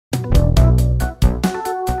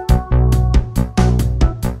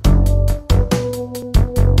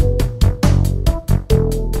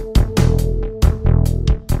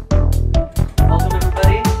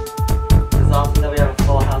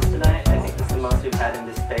had in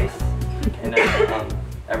this space, and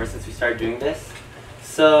ever since we started doing this.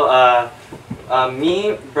 So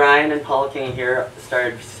me, Brian, and Paul King here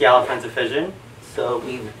started Seattle Friends of Fission. So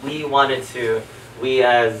we wanted to,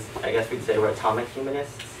 as I guess we'd say we're atomic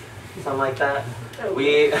humanists, something like that.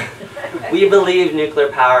 We believe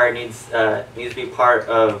nuclear power needs to be part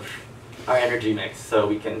of our energy mix, so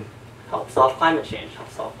we can help solve climate change, help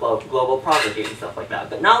solve global poverty and stuff like that.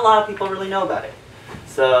 But not a lot of people really know about it.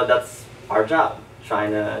 So that's our job,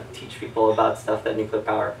 trying to teach people about stuff that nuclear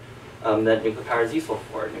power is useful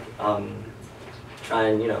for. Try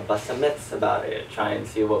and bust some myths about it. Try and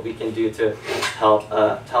see what we can do to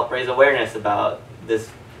help raise awareness about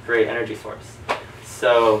this great energy source.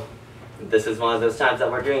 So this is one of those times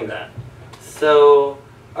that we're doing that. So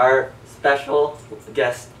our special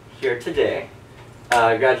guest here today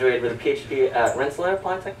graduated with a PhD at Rensselaer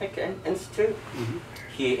Polytechnic Institute. Mm-hmm.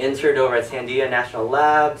 He interned over at Sandia National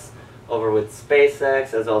Labs, over with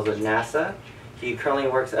SpaceX, as well as with NASA. He currently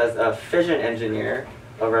works as a fission engineer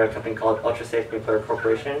over at a company called UltraSafe Nuclear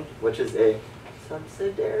Corporation, which is a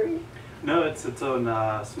subsidiary? No, it's its own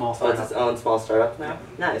small startup. Oh, it's its own small startup now?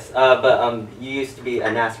 Yeah. Nice. But you used to be a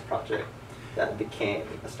NASA project that became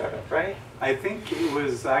a startup, right? I think it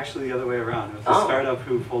was actually the other way around. It was a startup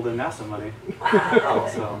who pulled in NASA money. Wow.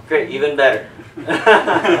 So. Great, even better.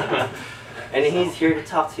 And he's here to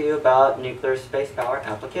talk to you about nuclear space power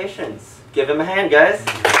applications. Give him a hand, guys.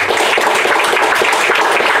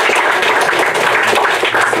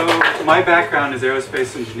 So my background is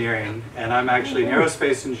aerospace engineering, and I'm actually an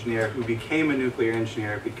aerospace engineer who became a nuclear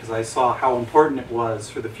engineer because I saw how important it was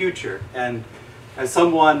for the future. And as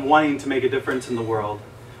someone wanting to make a difference in the world,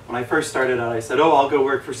 when I first started out, I said, oh, I'll go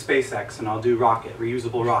work for SpaceX and I'll do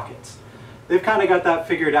reusable rockets. They've kind of got that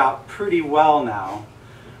figured out pretty well now.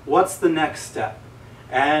 What's the next step?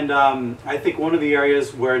 And I think one of the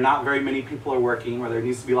areas where not very many people are working, where there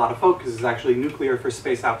needs to be a lot of focus, is actually nuclear for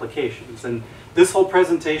space applications. And this whole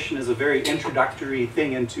presentation is a very introductory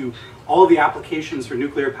thing into all of the applications for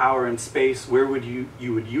nuclear power in space. Where would you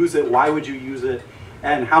would use it? Why would you use it?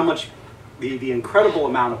 And how much the incredible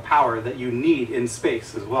amount of power that you need in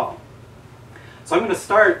space as well. So I'm going to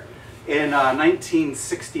start in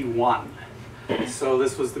 1961. So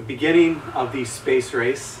this was the beginning of the space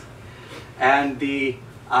race, and the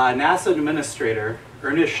NASA administrator,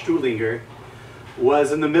 Ernest Stuhlinger,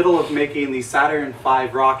 was in the middle of making the Saturn V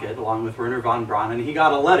rocket along with Wernher von Braun, and he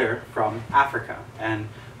got a letter from Africa. And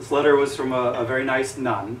this letter was from a very nice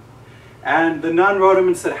nun. And the nun wrote him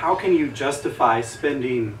and said, how can you justify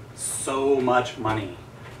spending so much money,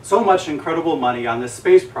 so much incredible money on this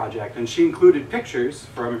space project? And she included pictures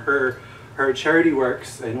from her charity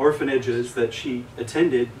works and orphanages that she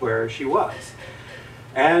attended where she was.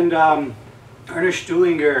 And Ernest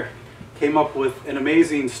Stuhlinger came up with an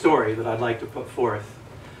amazing story that I'd like to put forth,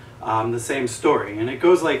 the same story. And it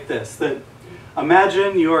goes like this, that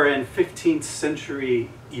imagine you're in 15th century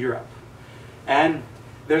Europe, and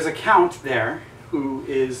there's a count there who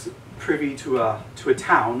is privy to a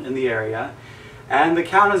town in the area, and the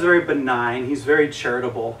count is very benign. He's very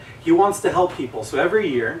charitable. He wants to help people. So every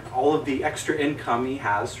year, all of the extra income he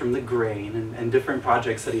has from the grain and different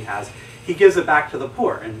projects that he has, he gives it back to the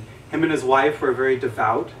poor. And him and his wife were very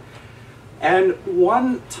devout. And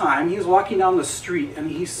one time, he was walking down the street,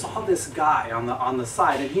 and he saw this guy on the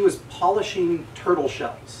side, and he was polishing turtle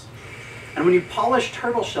shells. And when you polish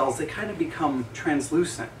turtle shells, they kind of become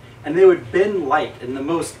translucent, and they would bend light in the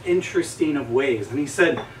most interesting of ways. And he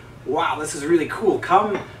said, wow, this is really cool.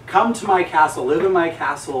 Come to my castle, live in my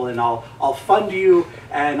castle, and I'll fund you,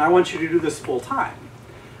 and I want you to do this full time.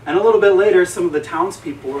 And a little bit later, some of the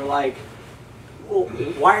townspeople were like, well,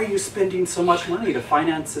 why are you spending so much money to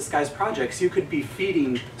finance this guy's projects? You could be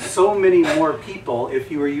feeding so many more people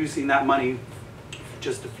if you were using that money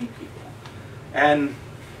just to feed people. And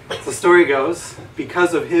the story goes,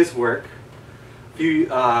 because of his work, few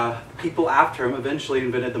people after him eventually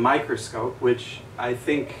invented the microscope, which I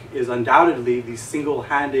think is undoubtedly the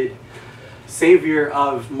single-handed savior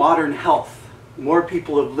of modern health. More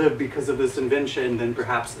people have lived because of this invention than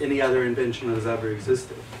perhaps any other invention that has ever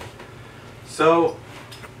existed. So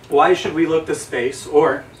why should we look to space,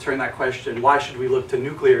 or turn that question, why should we look to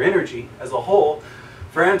nuclear energy as a whole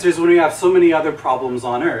for answers when we have so many other problems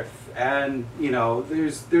on Earth? And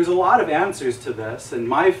there's a lot of answers to this, and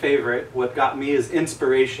my favorite, what got me, is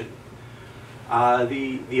inspiration.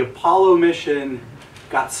 The Apollo mission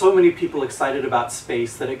got so many people excited about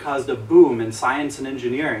space that it caused a boom in science and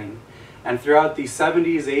engineering. And throughout the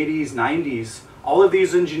 70s, 80s, 90s, all of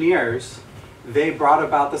these engineers, they brought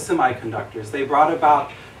about the semiconductors. They brought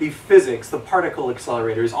about the physics, the particle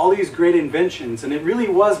accelerators, all these great inventions, and it really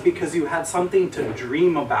was because you had something to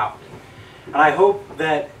dream about. And I hope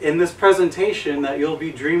that in this presentation that you'll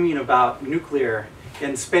be dreaming about nuclear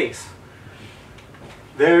in space.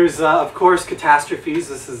 There's, of course, catastrophes.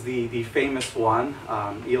 This is the famous one.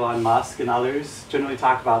 Elon Musk and others generally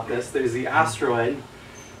talk about this. There's the asteroid,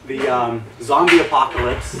 the zombie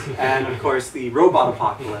apocalypse, and of course the robot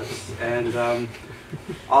apocalypse. And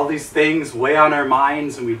all these things weigh on our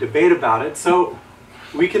minds and we debate about it. So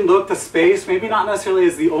we can look to space, maybe not necessarily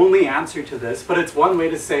as the only answer to this, but it's one way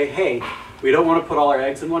to say, hey, we don't want to put all our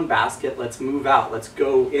eggs in one basket. Let's move out. Let's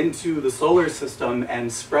go into the solar system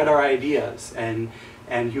and spread our ideas and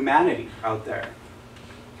humanity out there.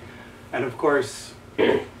 And of course,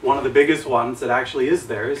 one of the biggest ones that actually is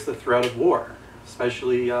there is the threat of war,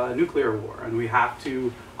 especially nuclear war, and we have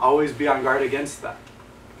to always be on guard against that.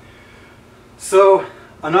 So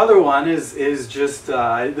another one is just,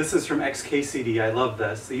 this is from XKCD, I love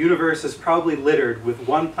this. The universe is probably littered with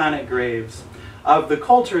one planet graves of the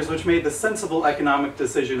cultures which made the sensible economic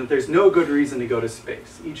decision that there's no good reason to go to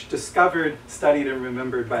space, each discovered, studied, and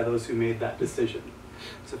remembered by those who made that decision.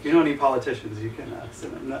 So if you know any politicians, you can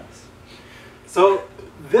send them this. So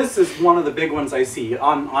this is one of the big ones I see.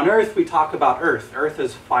 On Earth, we talk about Earth. Earth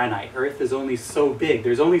is finite. Earth is only so big.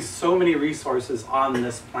 There's only so many resources on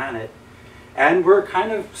this planet. And we're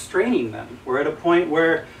kind of straining them. We're at a point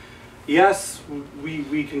where, yes,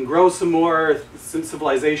 we can grow some more,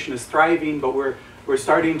 civilization is thriving, but we're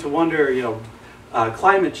starting to wonder, you know,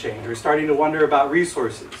 climate change. We're starting to wonder about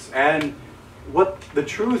resources. And what the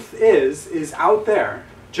truth is out there,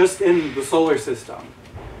 just in the solar system,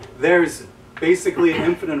 there's basically an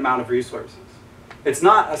infinite amount of resources. It's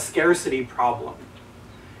not a scarcity problem.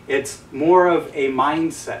 It's more of a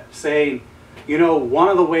mindset saying, you know, one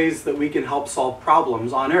of the ways that we can help solve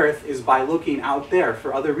problems on Earth is by looking out there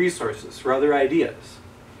for other resources, for other ideas.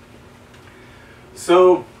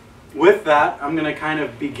 So with that, I'm going to kind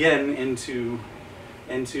of begin into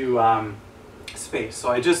space. So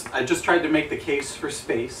I just tried to make the case for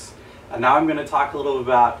space. And now I'm going to talk a little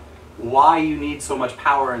about why you need so much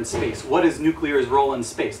power in space. What is nuclear's role in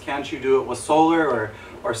space? Can't you do it with solar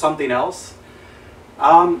or something else?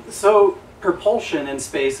 So propulsion in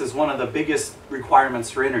space is one of the biggest requirements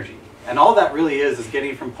for energy. And all that really is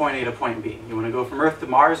getting from point A to point B. You want to go from Earth to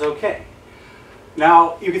Mars? Okay.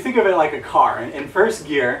 Now, you can think of it like a car. In first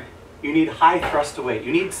gear, you need high thrust to weight.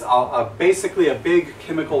 You need basically a big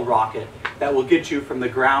chemical rocket that will get you from the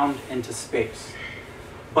ground into space.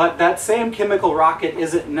 But that same chemical rocket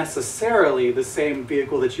isn't necessarily the same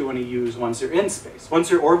vehicle that you want to use once you're in space. Once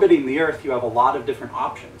you're orbiting the Earth, you have a lot of different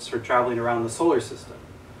options for traveling around the solar system.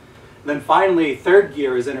 Then finally, third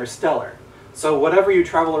gear is interstellar. So whatever you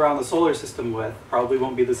travel around the solar system with probably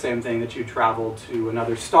won't be the same thing that you travel to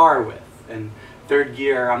another star with. And third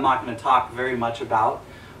gear, I'm not going to talk very much about,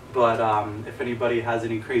 but if anybody has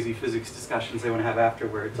any crazy physics discussions they want to have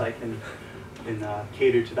afterwards, I can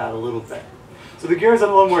cater to that a little bit. So the gears in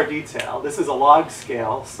a little more detail. This is a log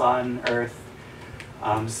scale, Sun, Earth,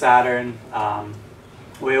 Saturn,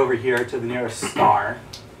 way over here to the nearest star.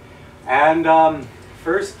 And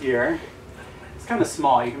first gear, it's kind of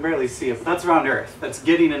small, you can barely see it, but that's around Earth. That's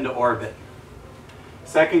getting into orbit.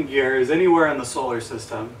 Second gear is anywhere in the solar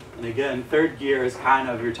system. And again, third gear is kind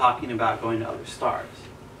of, you're talking about going to other stars.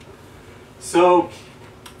 So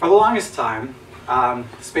for the longest time,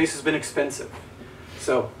 space has been expensive.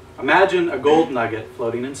 So imagine a gold nugget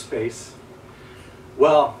floating in space.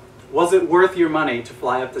 Well, was it worth your money to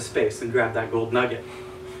fly up to space and grab that gold nugget?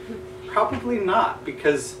 Probably not,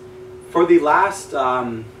 because for the last,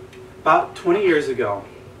 about 20 years ago,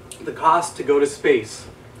 the cost to go to space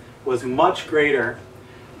was much greater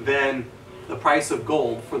than the price of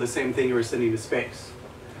gold for the same thing you were sending to space.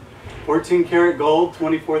 14 karat gold,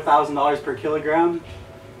 $24,000 per kilogram.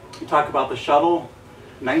 You talk about the shuttle,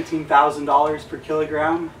 $19,000 per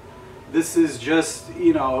kilogram. This is just,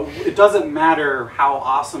 you know, it doesn't matter how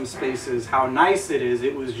awesome space is, how nice it is,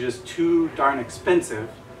 it was just too darn expensive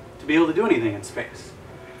to be able to do anything in space.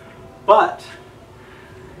 But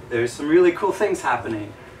there's some really cool things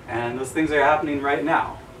happening, and those things are happening right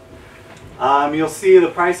now. You'll see the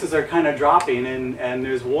prices are kind of dropping, and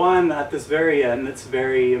there's one at this very end that's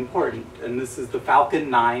very important, and this is the Falcon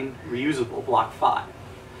 9 reusable Block 5.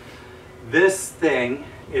 This thing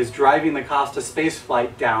is driving the cost of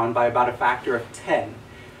spaceflight down by about a factor of 10.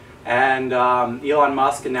 And Elon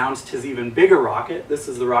Musk announced his even bigger rocket. This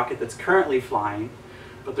is the rocket that's currently flying,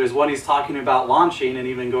 but there's one he's talking about launching and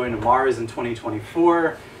even going to Mars in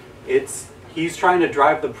 2024. He's trying to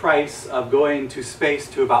drive the price of going to space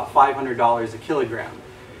to about $500 a kilogram.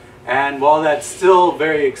 And while that's still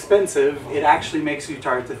very expensive, it actually makes you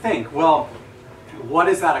start to think, well, what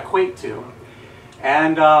does that equate to?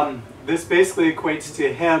 And this basically equates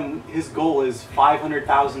to him, his goal is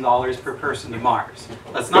 $500,000 per person to Mars.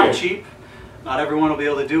 That's not cheap. Not everyone will be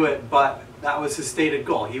able to do it, but that was his stated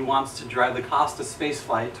goal. He wants to drive the cost of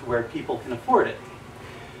spaceflight to where people can afford it.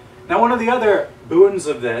 Now, one of the other boons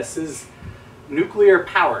of this is nuclear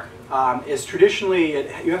power. Is traditionally,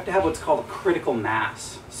 you have to have what's called a critical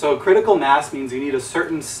mass. So critical mass means you need a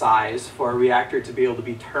certain size for a reactor to be able to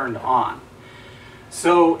be turned on.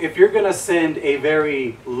 So if you're going to send a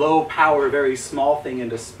very low power, very small thing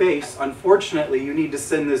into space, unfortunately you need to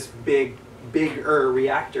send this bigger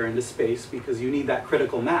reactor into space because you need that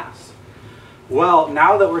critical mass. Well,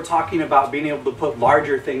 now that we're talking about being able to put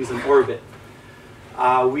larger things in orbit,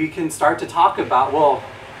 we can start to talk about, well,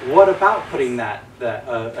 what about putting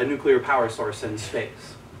a nuclear power source in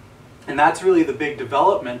space? And that's really the big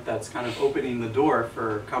development that's kind of opening the door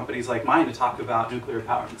for companies like mine to talk about nuclear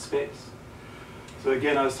power in space. So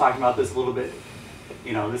again, I was talking about this a little bit.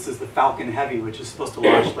 You know, this is the Falcon Heavy, which is supposed to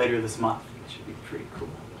launch later this month. It should be pretty cool.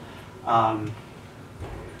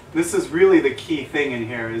 This is really the key thing in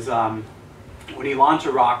here is when you launch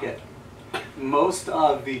a rocket, most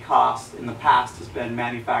of the cost in the past has been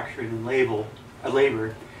manufacturing and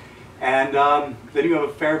labor. And then you have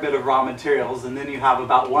a fair bit of raw materials, and then you have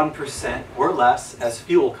about 1% or less as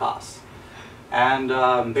fuel costs.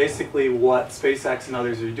 And basically what SpaceX and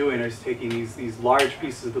others are doing is taking these large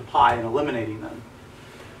pieces of the pie and eliminating them.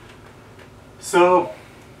 So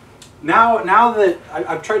now that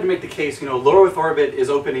I've tried to make the case, you know, low Earth orbit is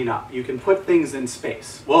opening up. You can put things in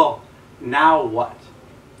space. Well, now what?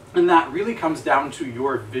 And that really comes down to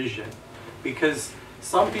your vision, because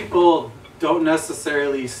some people don't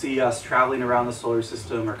necessarily see us traveling around the solar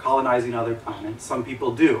system or colonizing other planets. Some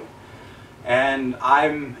people do. And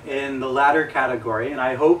I'm in the latter category, and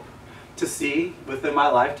I hope to see within my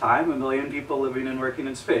lifetime 1 million people living and working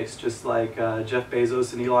in space, just like Geoff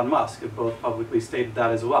Bezos and Elon Musk have both publicly stated that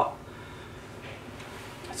as well.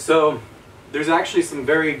 So there's actually some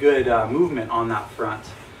very good movement on that front.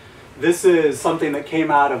 This is something that came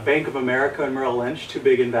out of Bank of America and Merrill Lynch, two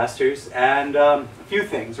big investors, and a few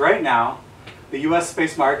things. Right now, the US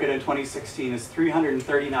space market in 2016 is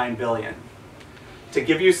 $339 billion. To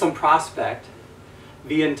give you some prospect,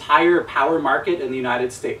 the entire power market in the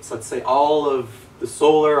United States, let's say all of the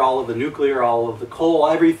solar, all of the nuclear, all of the coal,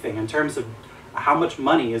 everything, in terms of how much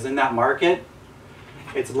money is in that market,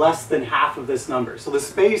 it's less than half of this number. So the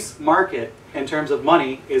space market, in terms of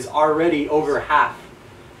money, is already over half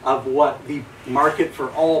of what the market for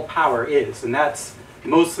all power is. And that's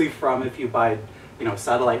mostly from if you buy, you know,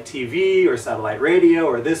 satellite TV or satellite radio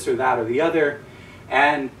or this or that or the other.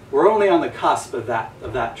 And we're only on the cusp of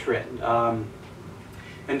that trend.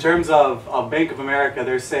 In terms of Bank of America,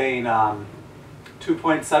 they're saying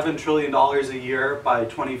 $2.7 trillion a year by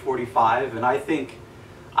 2045, and I think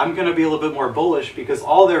I'm going to be a little bit more bullish because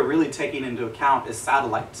all they're really taking into account is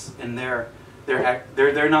satellites, and they're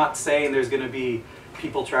not saying there's going to be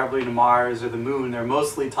people traveling to Mars or the moon. They're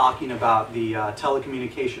mostly talking about the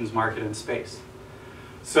telecommunications market in space.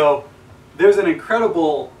 So there's an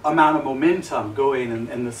incredible amount of momentum going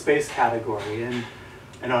in the space category. And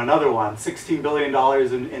you know, another one, $16 billion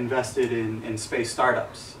invested in space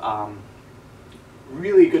startups.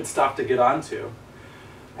 Really good stuff to get onto.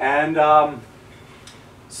 And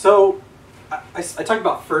so I talked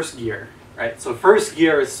about first gear, right? So first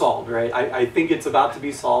gear is solved, right? I think it's about to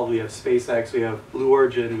be solved. We have SpaceX, we have Blue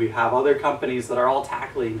Origin, we have other companies that are all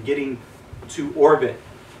tackling getting to orbit.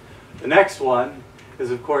 The next one is,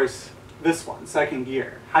 of course, this one, second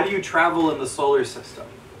gear. How do you travel in the solar system?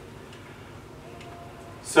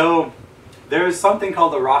 So there's something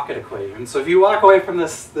called the rocket equation. So if you walk away from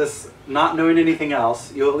this not knowing anything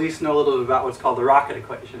else, you'll at least know a little bit about what's called the rocket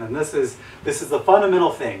equation. And this is the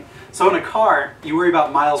fundamental thing. So in a car, you worry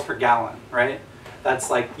about miles per gallon, right? That's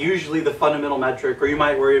like usually the fundamental metric, or you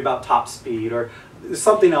might worry about top speed, or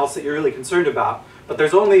something else that you're really concerned about. But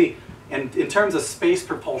there's only, in terms of space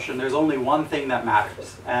propulsion, there's only one thing that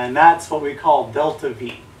matters, and that's what we call delta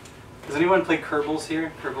V. Does anyone play Kerbals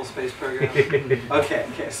here? Kerbal Space Program? Okay,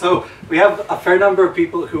 so we have a fair number of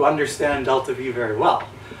people who understand delta V very well.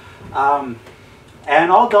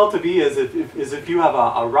 And all delta V is if you have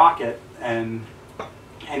a rocket and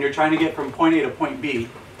you're trying to get from point A to point B,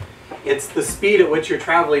 it's the speed at which you're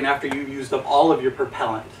traveling after you've used up all of your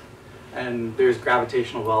propellant. And there's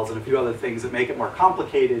gravitational wells and a few other things that make it more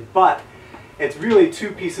complicated, but it's really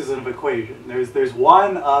two pieces of equation. There's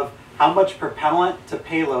one of how much propellant to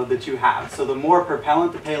payload that you have. So the more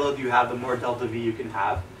propellant to payload you have, the more delta V you can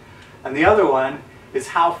have. And the other one is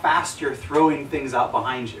how fast you're throwing things out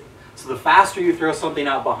behind you. So the faster you throw something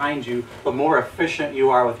out behind you, the more efficient you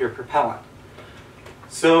are with your propellant.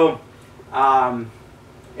 So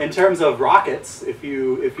in terms of rockets, if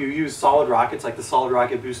you use solid rockets like the solid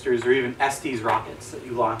rocket boosters or even Estes rockets that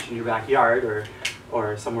you launch in your backyard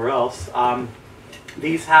or somewhere else,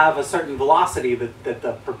 these have a certain velocity that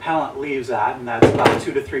the propellant leaves at, and that's about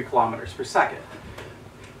 2 to 3 kilometers per second.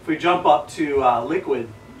 If we jump up to liquid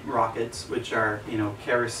rockets, which are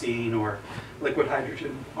kerosene or liquid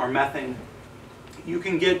hydrogen or methane, you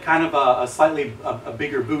can get kind of a slightly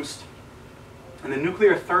bigger boost. And the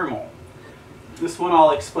nuclear thermal, this one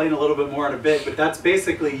I'll explain a little bit more in a bit, but that's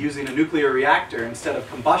basically using a nuclear reactor instead of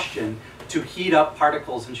combustion to heat up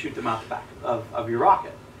particles and shoot them out the back of your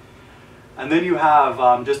rocket. And then you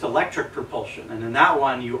have just electric propulsion, and in that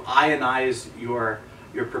one you ionize your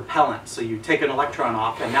propellant. So you take an electron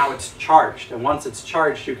off and now it's charged, and once it's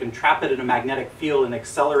charged you can trap it in a magnetic field and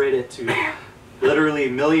accelerate it to literally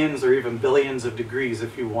millions or even billions of degrees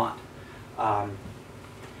if you want.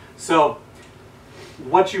 So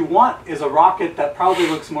what you want is a rocket that probably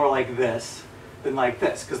looks more like this than like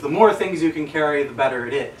this, because the more things you can carry, the better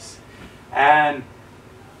it is. And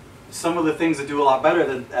some of the things that do a lot better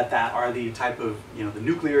at that are the type of, the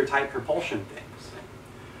nuclear type propulsion things.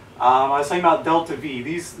 I was talking about delta V.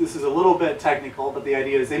 This is a little bit technical, but the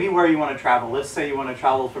idea is anywhere you want to travel. Let's say you want to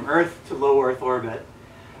travel from Earth to low Earth orbit.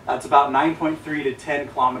 That's about 9.3 to 10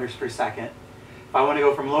 kilometers per second. If I want to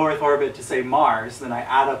go from low Earth orbit to, say, Mars, then I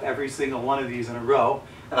add up every single one of these in a row,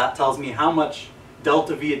 and that tells me how much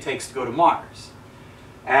delta V it takes to go to Mars.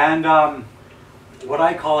 And what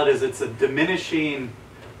I call it is it's a diminishing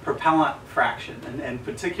propellant fraction, and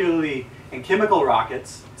particularly in chemical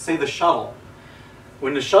rockets, say the shuttle.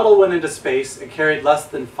 When the shuttle went into space, it carried less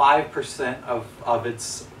than 5% of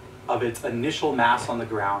its initial mass on the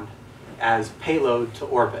ground as payload to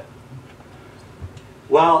orbit.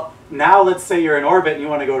 Well, now let's say you're in orbit and you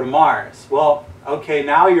want to go to Mars. Well, okay,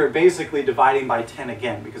 now you're basically dividing by 10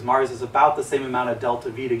 again, because Mars is about the same amount of delta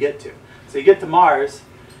V to get to. So you get to Mars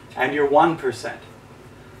and you're 1%.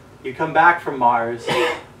 You come back from Mars,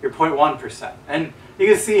 you're 0.1%. And you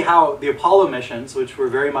can see how the Apollo missions, which were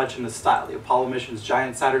very much in the style, the Apollo missions,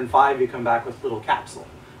 giant Saturn V, you come back with little capsule.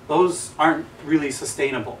 Those aren't really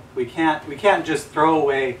sustainable. We can't just throw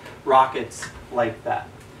away rockets like that.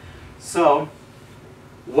 So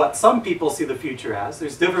what some people see the future as,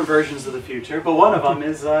 there's different versions of the future, but one of them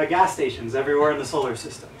is gas stations everywhere in the solar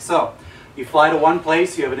system. So you fly to one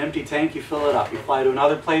place, you have an empty tank, you fill it up. You fly to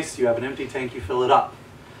another place, you have an empty tank, you fill it up.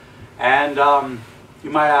 And you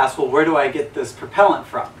might ask, well, where do I get this propellant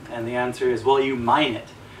from? And the answer is, well, you mine it.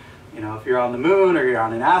 If you're on the moon, or you're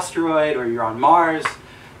on an asteroid, or you're on Mars,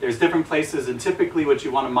 there's different places, and typically what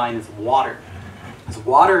you want to mine is water. Because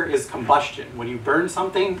water is combustion. When you burn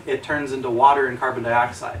something, it turns into water and carbon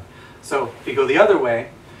dioxide. So if you go the other way,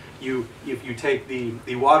 if you take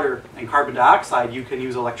the water and carbon dioxide, you can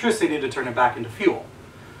use electricity to turn it back into fuel.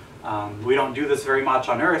 We don't do this very much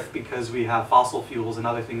on Earth because we have fossil fuels and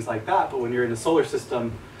other things like that, but when you're in the solar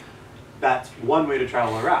system, that's one way to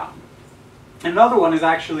travel around. Another one is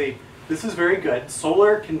actually, this is very good.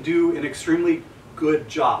 Solar can do an extremely good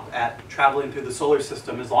job at traveling through the solar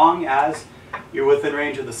system as long as you're within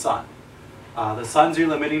range of the sun. The sun's your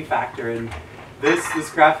limiting factor, and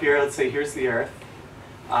this graph here, let's say here's the Earth.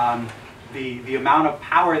 The amount of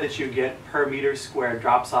power that you get per meter squared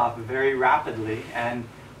drops off very rapidly, and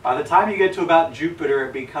by the time you get to about Jupiter,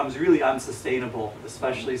 it becomes really unsustainable,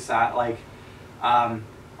 especially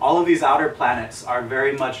all of these outer planets are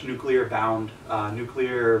very much nuclear bound,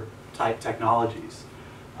 nuclear type technologies.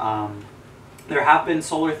 There have been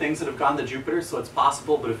solar things that have gone to Jupiter, so it's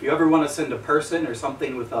possible, but if you ever want to send a person or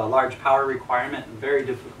something with a large power requirement, very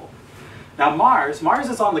difficult. Now Mars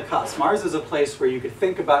is on the cusp. Mars is a place where you could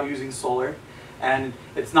think about using solar, and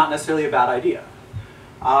it's not necessarily a bad idea.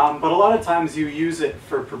 But a lot of times you use it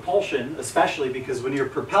for propulsion, especially because when you're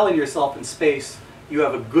propelling yourself in space, you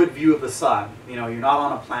have a good view of the sun. You're not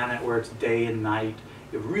on a planet where it's day and night.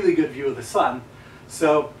 You have a really good view of the sun.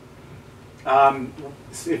 So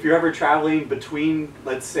if you're ever traveling between,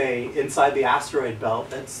 let's say, inside the asteroid belt,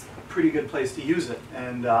 that's a pretty good place to use it.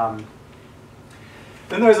 And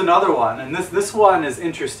then there's another one, and this one is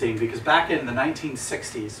interesting because back in the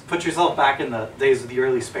 1960s, put yourself back in the days of the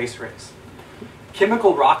early space race.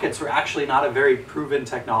 Chemical rockets were actually not a very proven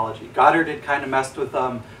technology. Goddard had kind of messed with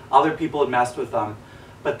them, other people had messed with them,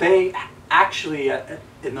 but they actually,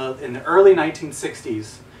 in the early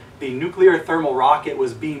 1960s, the nuclear thermal rocket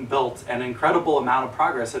was being built, and an incredible amount of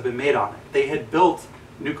progress had been made on it. They had built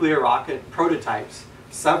nuclear rocket prototypes,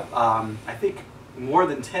 I think more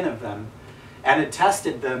than 10 of them, and it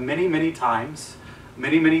tested them many, many times,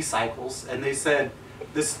 many cycles, and they said,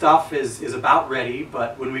 this stuff is about ready,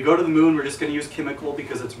 but when we go to the moon, we're just going to use chemical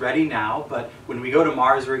because it's ready now, but when we go to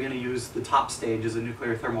Mars, we're going to use the top stage as a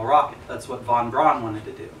nuclear thermal rocket. That's what von Braun wanted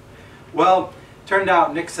to do. Well, turned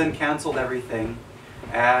out Nixon canceled everything,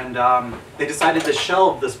 and they decided to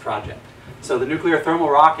shelve this project. So the nuclear thermal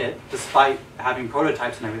rocket, despite having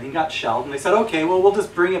prototypes and everything, got shelved, and they said, okay, well, we'll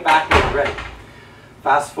just bring it back when we're ready.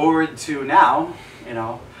 Fast forward to now, you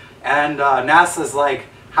know, and NASA's like,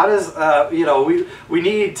 how does, you know, we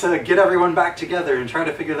need to get everyone back together and try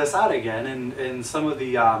to figure this out again. And some of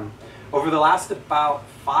the, over the last about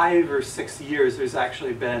 5 or 6 years, there's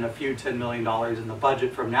actually been a few $10 million in the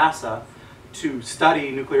budget from NASA to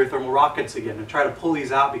study nuclear thermal rockets again and try to pull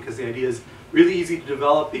these out, because the idea is really easy to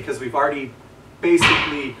develop because we've already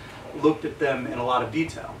basically looked at them in a lot of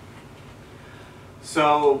detail.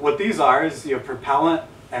 So what these are is, you know, propellant,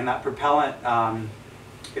 and that propellant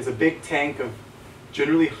is a big tank of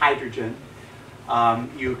generally hydrogen.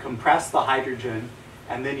 You compress the hydrogen,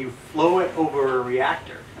 and then you flow it over a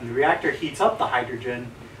reactor. And the reactor heats up the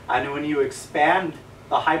hydrogen, and when you expand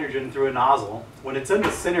the hydrogen through a nozzle, when it's in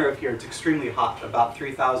the center of here, it's extremely hot, about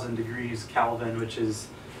 3,000 degrees Kelvin, which is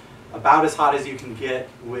about as hot as you can get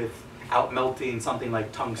without melting something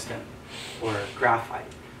like tungsten or graphite.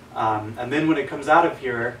 And then when it comes out of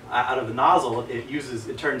here, out of the nozzle,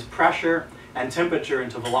 it turns pressure and temperature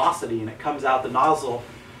into velocity, and it comes out the nozzle.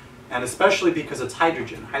 And especially because it's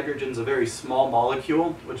hydrogen. Hydrogen's a very small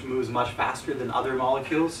molecule, which moves much faster than other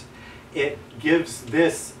molecules. It gives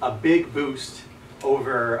this a big boost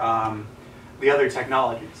over the other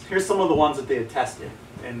technologies. Here's some of the ones that they had tested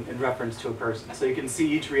in reference to a person. So you can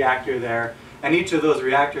see each reactor there, and each of those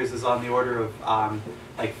reactors is on the order of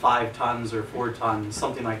like 5 tons or 4 tons,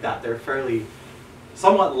 something like that. They're fairly,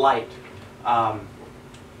 somewhat light.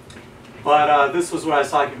 But this was what I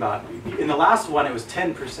was talking about. In the last one, it was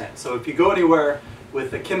 10%. So if you go anywhere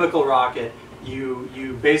with a chemical rocket,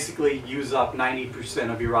 you basically use up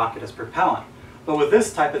 90% of your rocket as propellant. But with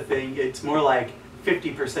this type of thing, it's more like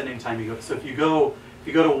 50% anytime you go. So if you go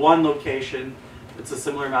to one location, it's a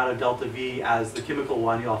similar amount of delta V as the chemical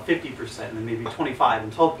one, you'll have 50%, and then maybe 25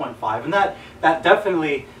 and 12.5. And that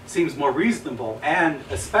definitely seems more reasonable. And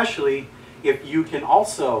especially if you can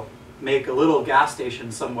also make a little gas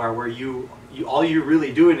station somewhere where all you're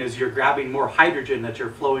really doing is you're grabbing more hydrogen that you're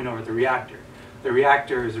flowing over the reactor. The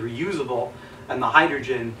reactor is reusable, and the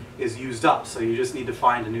hydrogen is used up, so you just need to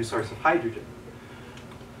find a new source of hydrogen.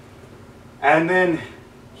 And then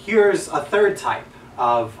here's a third type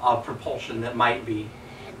of propulsion that might be.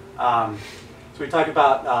 So we talked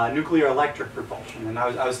about nuclear electric propulsion, and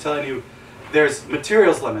I was telling you there's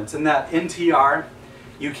materials limits, in that NTR,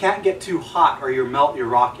 you can't get too hot or you'll melt your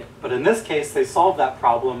rocket. But in this case, they solved that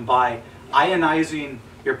problem by ionizing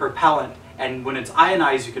your propellant, and when it's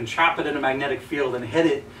ionized, you can trap it in a magnetic field and hit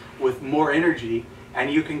it with more energy,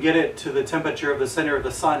 and you can get it to the temperature of the center of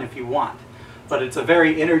the sun if you want. But it's a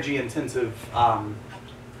very energy intensive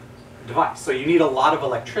device. So you need a lot of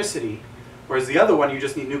electricity, whereas the other one, you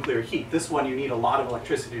just need nuclear heat. This one, you need a lot of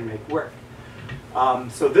electricity to make work.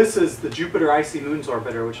 So this is the Jupiter Icy Moons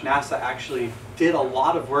Orbiter, which NASA actually did a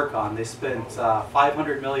lot of work on. They spent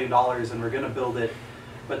 $500 million and were going to build it,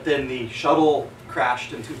 but then the shuttle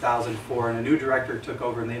crashed in 2004 and a new director took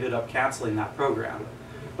over and they ended up canceling that program.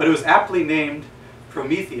 But it was aptly named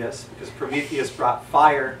Prometheus because Prometheus brought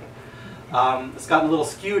fire. It's gotten a little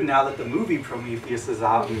skewed now that the movie Prometheus is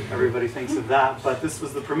out and everybody thinks of that, but this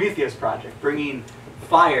was the Prometheus project, bringing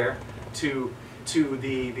fire to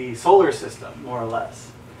the solar system, more or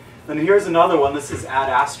less. Then here's another one. This is Ad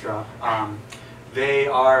Astra. They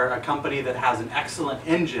are a company that has an excellent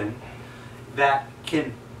engine that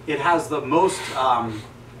it has the most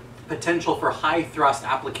potential for high thrust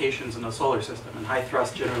applications in the solar system. And high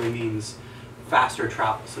thrust generally means faster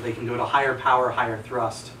travel. So they can go to higher power, higher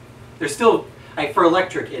thrust. They're still, like for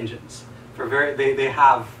electric engines,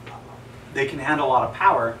 they can handle a lot of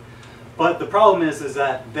power. But the problem is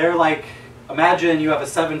that they're like, imagine you have a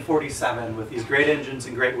 747 with these great engines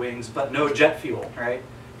and great wings, but no jet fuel, right?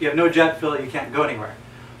 If you have no jet fuel, you can't go anywhere.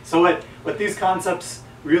 So what these concepts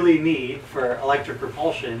really need for electric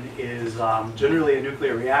propulsion is generally a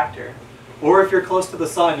nuclear reactor. Or if you're close to the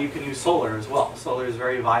sun, you can use solar as well. Solar is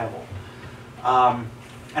very viable.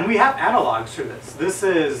 And we have analogs for this. This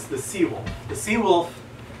is the Seawolf. The Seawolf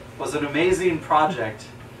was an amazing project.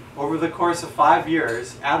 Over the course of 5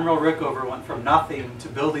 years, Admiral Rickover went from nothing to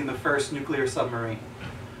building the first nuclear submarine.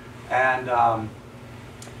 And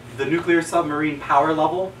the nuclear submarine power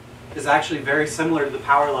level is actually very similar to the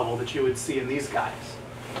power level that you would see in these guys.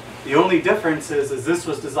 The only difference is this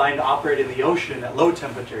was designed to operate in the ocean at low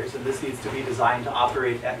temperatures, and this needs to be designed to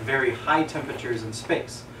operate at very high temperatures in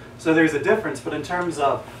space. So there's a difference, but in terms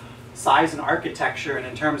of size and architecture and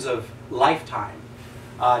in terms of lifetime,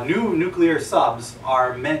 new nuclear subs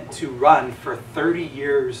are meant to run for 30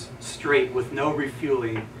 years straight with no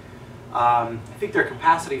refueling. I think their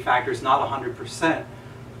capacity factor is not 100%,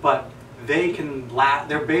 but they can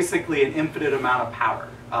they're basically an infinite amount of power,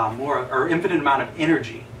 or infinite amount of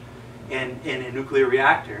energy in a nuclear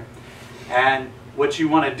reactor. And what you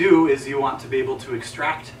want to do is you want to be able to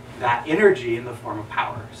extract that energy in the form of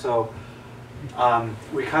power. So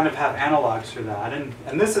we kind of have analogs for that.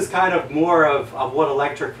 And this is kind of more of what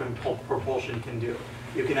electric propulsion can do.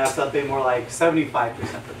 You can have something more like 75%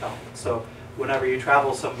 propellant. So whenever you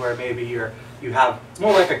travel somewhere, maybe it's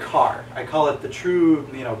more like a car. I call it the true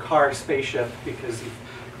car spaceship, because you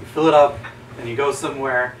fill it up and you go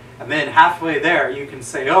somewhere, and then halfway there you can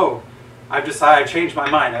say, oh, I've changed my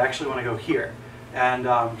mind, I actually want to go here. And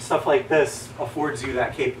stuff like this affords you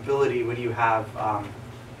that capability when you have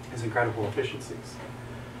these incredible efficiencies.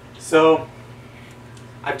 So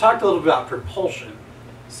I've talked a little bit about propulsion.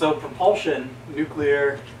 So propulsion,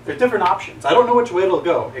 nuclear, there's different options. I don't know which way it'll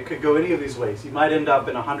go. It could go any of these ways. You might end up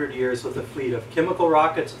in 100 years with a fleet of chemical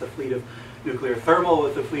rockets, with a fleet of nuclear thermal,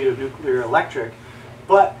 with a fleet of nuclear electric.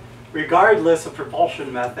 But regardless of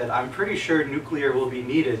propulsion method, I'm pretty sure nuclear will be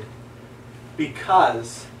needed,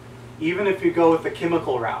 because even if you go with the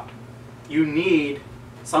chemical route, you need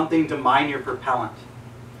something to mine your propellant.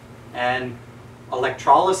 And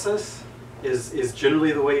electrolysis is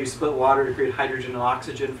generally the way you split water to create hydrogen and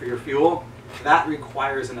oxygen for your fuel. That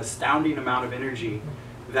requires an astounding amount of energy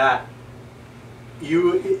that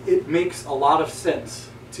it makes a lot of sense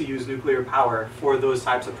to use nuclear power for those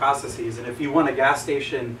types of processes. And if you want a gas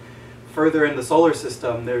station further in the solar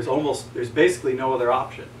system, there's basically no other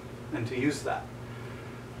option than to use that.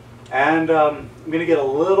 And I'm going to get a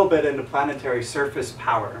little bit into planetary surface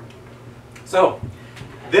power. So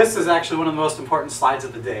this is actually one of the most important slides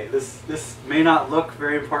of the day. This may not look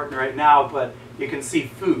very important right now, but you can see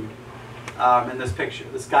food in this picture.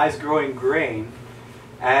 This guy's growing grain,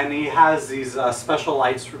 and he has these special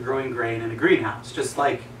lights for growing grain in a greenhouse, just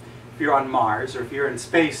like if you're on Mars or if you're in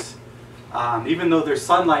space. Even though there's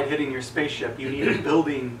sunlight hitting your spaceship, you need a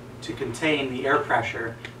building to contain the air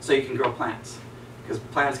pressure so you can grow plants, because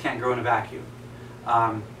plants can't grow in a vacuum.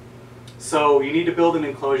 So you need to build an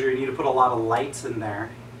enclosure, you need to put a lot of lights in there.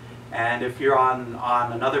 And if you're on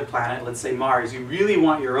another planet, let's say Mars, you really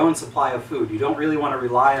want your own supply of food. You don't really want to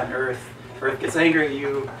rely on Earth. Earth gets angry at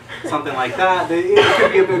you, something like that. It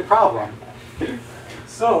could be a big problem.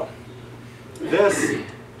 So this,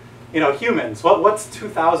 humans, what's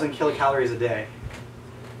 2,000 kilocalories a day?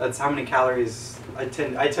 That's how many calories. I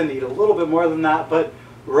tend to eat a little bit more than that, but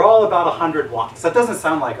we're all about 100 watts. That doesn't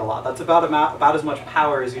sound like a lot. That's about as much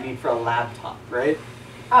power as you need for a laptop, right?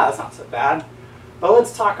 That's not so bad. But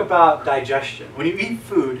let's talk about digestion. When you eat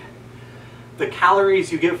food, the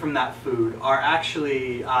calories you get from that food are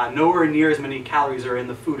actually nowhere near as many calories are in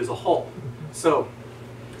the food as a whole. So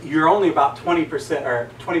you're only about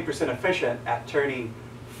 20% efficient at turning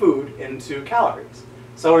food into calories.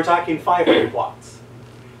 So we're talking 500 watts.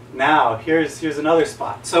 Now here's another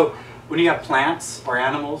spot. So when you have plants or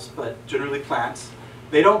animals, but generally plants,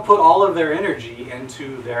 they don't put all of their energy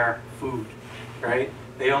into their food, right?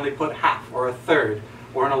 They only put half or a third,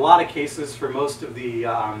 or in a lot of cases for most of the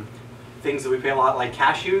things that we pay a lot, like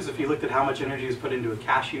cashews, if you looked at how much energy is put into a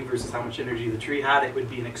cashew versus how much energy the tree had, it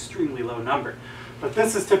would be an extremely low number. But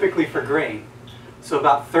this is typically for grain. So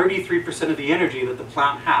about 33% of the energy that the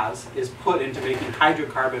plant has is put into making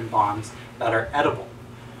hydrocarbon bonds that are edible.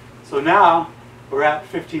 So now we're at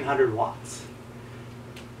 1,500 watts.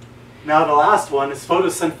 Now the last one is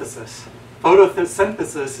photosynthesis.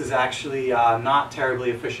 Photosynthesis is actually not terribly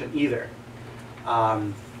efficient either.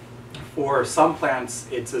 For some plants,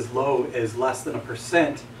 it's as low as less than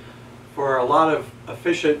 1%. For a lot of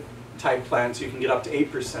efficient type plants, you can get up to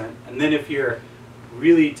 8%. And then if you're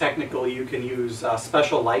really technical, you can use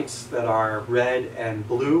special lights that are red and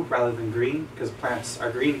blue rather than green, because plants are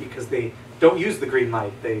green because they don't use the green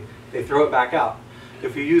light. They throw it back out.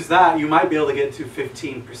 If you use that, you might be able to get to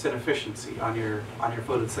 15% efficiency on your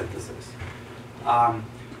photosynthesis.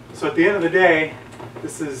 So at the end of the day,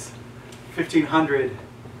 this is 1,500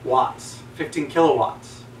 watts, 15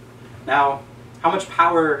 kilowatts. Now, how much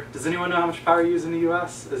power, does anyone know how much power you use in the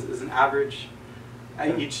US as an average?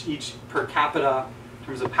 Each per capita, in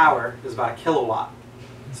terms of power, is about a kilowatt.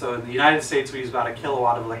 So in the United States, we use about a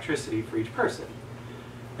kilowatt of electricity for each person.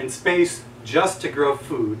 In space, just to grow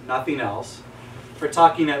food, nothing else, we're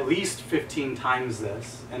talking at least 15 times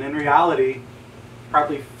this. And in reality,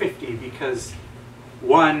 probably 50, because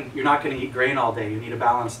one, you're not going to eat grain all day. You need a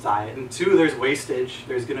balanced diet. And two, there's wastage.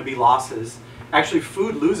 There's going to be losses. Actually,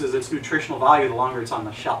 food loses its nutritional value the longer it's on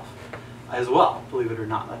the shelf as well, believe it or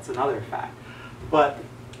not. That's another fact. But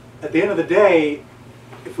at the end of the day,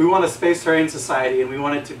 if we want a space-faring society and we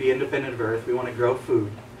want it to be independent of Earth, we want to grow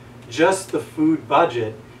food, just the food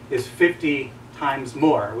budget is 50 times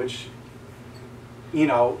more, which, you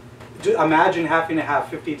know, imagine having to have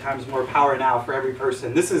 50 times more power now for every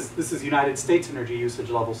person. This is United States energy usage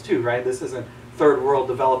levels too, right? This isn't third world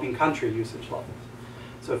developing country usage levels.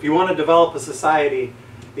 So if you want to develop a society,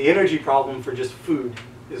 the energy problem for just food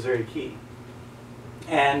is very key.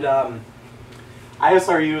 And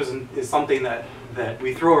ISRU is something that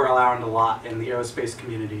we throw around a lot in the aerospace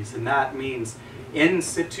communities, and that means in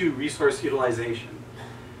situ resource utilization.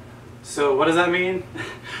 So what does that mean?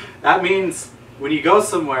 That means when you go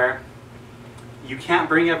somewhere, you can't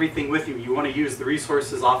bring everything with you. You want to use the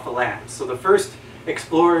resources off the land. So the first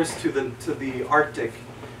explorers to the Arctic,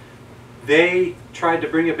 they tried to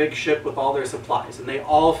bring a big ship with all their supplies, and they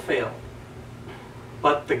all failed.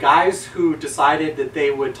 But the guys who decided that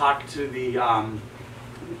they would talk to the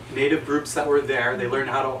native groups that were there, they learned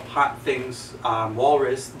how to hunt things,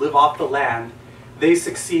 walrus, live off the land, they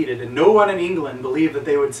succeeded. And no one in England believed that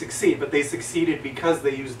they would succeed, but they succeeded because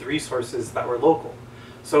they used the resources that were local.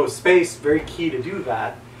 So space, very key to do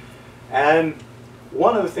that. And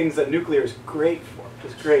one of the things that nuclear is great for,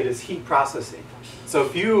 is heat processing. So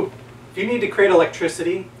if you need to create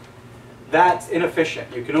electricity, that's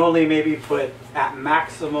inefficient. You can only maybe put at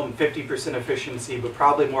maximum 50% efficiency, but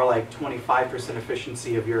probably more like 25%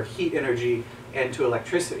 efficiency of your heat energy into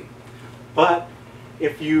electricity. But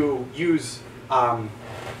if you use,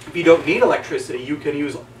 if you don't need electricity, you can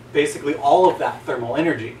use basically all of that thermal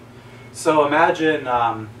energy. So imagine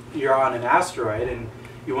you're on an asteroid and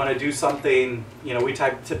you want to do something, you know, we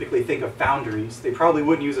typically think of foundries. They probably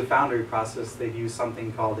wouldn't use a foundry process. They'd use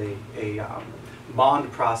something called a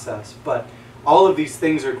bond process. But all of these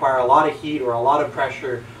things require a lot of heat or a lot of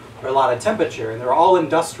pressure or a lot of temperature, and they're all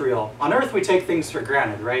industrial. On Earth, we take things for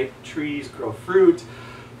granted, right? Trees grow fruit,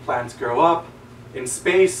 plants grow up. In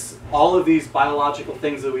space, all of these biological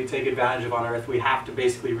things that we take advantage of on Earth, we have to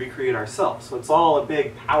basically recreate ourselves. So it's all a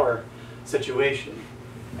big power situation.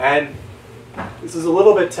 And this is a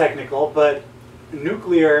little bit technical, but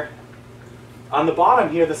nuclear, on the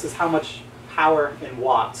bottom here, this is how much power in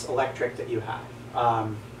watts electric that you have.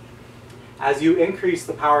 As you increase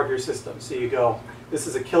the power of your system, so you go, this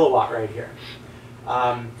is a kilowatt right here.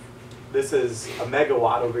 This is a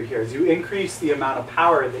megawatt over here. As you increase the amount of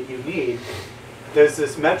power that you need, there's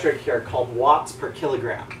this metric here called watts per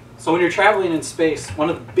kilogram. So when you're traveling in space, one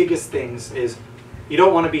of the biggest things is you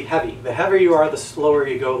don't want to be heavy. The heavier you are, the slower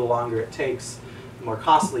you go, the longer it takes, the more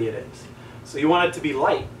costly it is. So you want it to be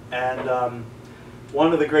light. And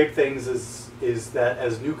one of the great things is that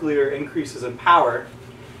as nuclear increases in power,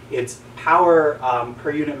 its power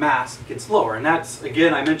per unit mass gets lower. And that's,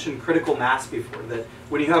 again, I mentioned critical mass before, that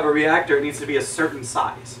when you have a reactor, it needs to be a certain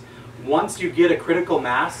size. Once you get a critical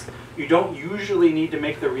mass, you don't usually need to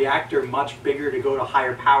make the reactor much bigger to go to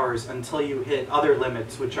higher powers until you hit other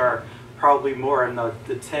limits, which are probably more in the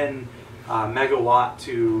 10 megawatt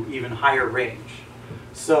to even higher range.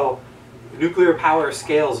 So nuclear power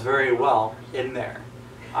scales very well in there.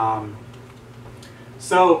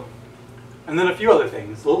 And then a few other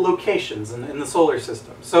things, little locations in the solar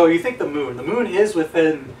system. So you think the moon is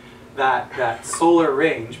within that solar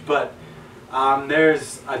range, but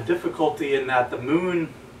there's a difficulty in that the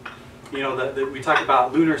moon, you know, we talk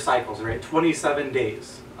about lunar cycles, right? 27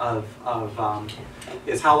 days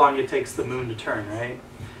is how long it takes the moon to turn, right?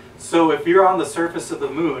 So if you're on the surface of the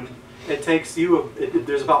moon, it takes you,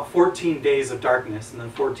 there's about 14 days of darkness and then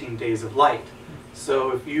 14 days of light.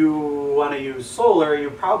 So if you want to use solar, you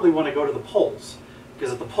probably want to go to the poles,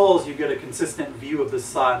 because at the poles you get a consistent view of the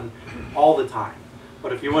sun all the time.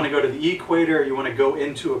 But if you want to go to the equator, you want to go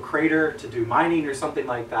into a crater to do mining or something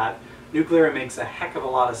like that, nuclear makes a heck of a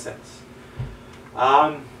lot of sense.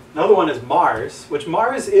 Another one is Mars, which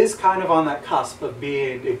Mars is kind of on that cusp of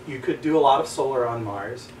being, you could do a lot of solar on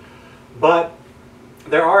Mars. But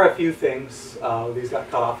there are a few things, these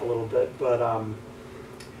got cut off a little bit, but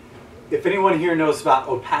if anyone here knows about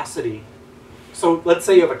opacity, so let's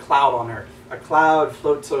say you have a cloud on Earth. A cloud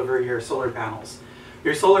floats over your solar panels.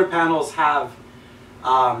 Your solar panels have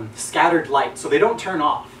scattered light, so they don't turn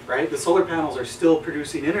off, right? The solar panels are still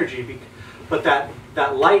producing energy, but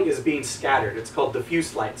that light is being scattered. It's called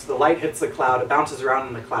diffuse light. So the light hits the cloud, it bounces around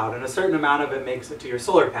in the cloud, and a certain amount of it makes it to your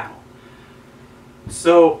solar panel.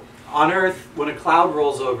 So on Earth, when a cloud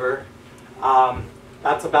rolls over,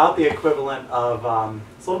 that's about the equivalent of,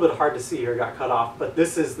 it's a little bit hard to see here, got cut off, but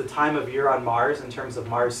this is the time of year on Mars in terms of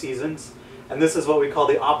Mars seasons. And this is what we call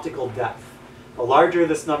the optical depth. The larger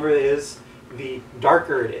this number is, the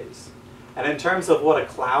darker it is. And in terms of what a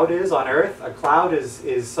cloud is on Earth, a cloud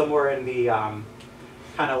is somewhere in the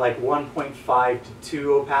kind of like 1.5 to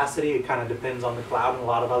 2 opacity. It kind of depends on the cloud and a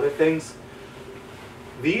lot of other things.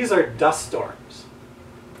 These are dust storms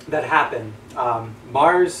that happen.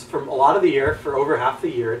 Mars, for a lot of the year, for over half the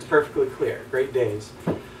year, it's perfectly clear, great days.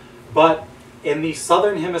 But in the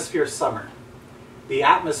southern hemisphere summer, the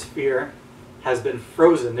atmosphere has been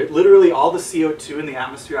frozen. Literally all the CO2 in the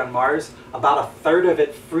atmosphere on Mars, about a third of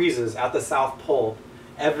it freezes at the South Pole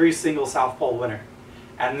every single South Pole winter.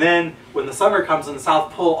 And then when the summer comes on the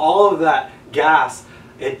South Pole, all of that gas,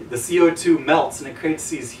 the CO2 melts and it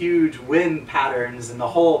creates these huge wind patterns, and the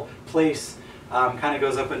whole place kind of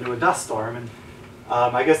goes up into a dust storm. And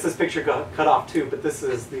I guess this picture got cut off too, but this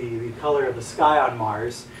is the color of the sky on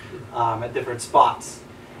Mars at different spots.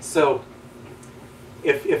 So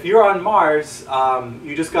if you're on Mars,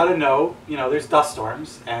 you just got to know, there's dust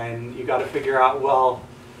storms, and you got to figure out, well,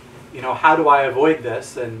 how do I avoid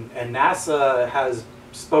this? And NASA has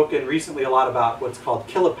spoken recently a lot about what's called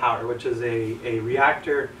kilopower, which is a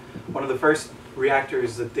reactor, one of the first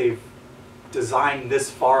reactors that they've designed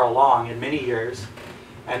this far along in many years.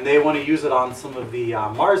 And they want to use it on some of the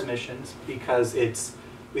Mars missions because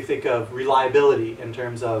we think of reliability in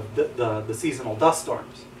terms of the seasonal dust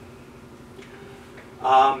storms.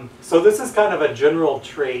 So this is kind of a general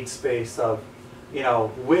trade space of,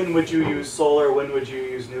 when would you use solar, when would you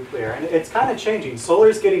use nuclear? And it's kind of changing.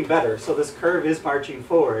 Solar's getting better, so this curve is marching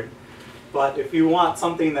forward. But if you want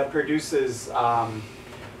something that produces,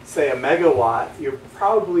 say, a megawatt, you're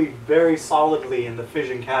probably very solidly in the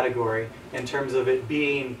fission category in terms of it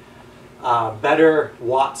being better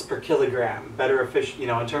watts per kilogram, better efficient,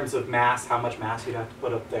 in terms of mass, how much mass you'd have to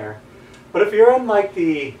put up there. But if you're in like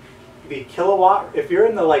the kilowatt, if you're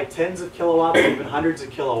in the like tens of kilowatts, even hundreds of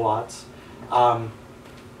kilowatts,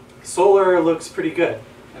 solar looks pretty good.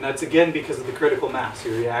 And that's again because of the critical mass.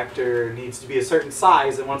 Your reactor needs to be a certain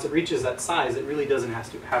size, and once it reaches that size, it really doesn't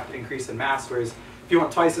have to increase in mass. Whereas if you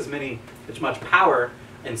want twice as much power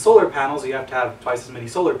in solar panels, you have to have twice as many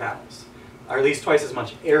solar panels, or at least twice as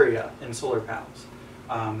much area in solar panels.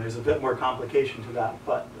 There's a bit more complication to that,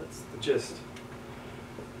 but that's the gist.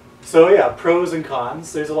 So yeah, pros and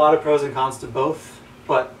cons. There's a lot of pros and cons to both,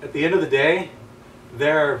 but at the end of the day,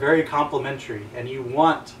 they're very complementary, and you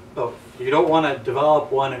want both. You don't want to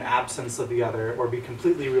develop one in absence of the other or be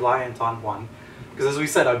completely reliant on one. Because as we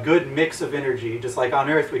said, a good mix of energy, just like on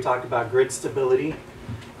Earth we talked about grid stability.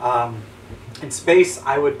 In space,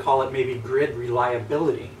 I would call it maybe grid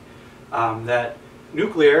reliability. That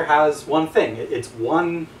nuclear has one thing. It's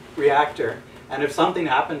one reactor. And if something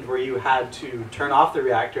happened where you had to turn off the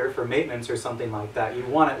reactor for maintenance or something like that, you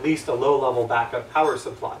want at least a low-level backup power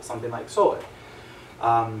supply, something like solar.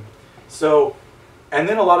 And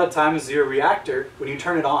then a lot of times your reactor, when you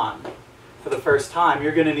turn it on for the first time,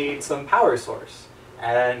 you're going to need some power source.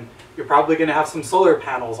 And you're probably going to have some solar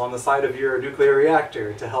panels on the side of your nuclear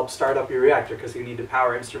reactor to help start up your reactor because you need to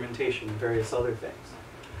power instrumentation and various other things.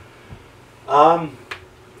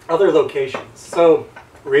 Other locations. So,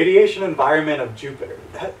 radiation environment of Jupiter.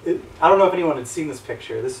 I don't know if anyone had seen this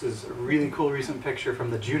picture. This is a really cool recent picture from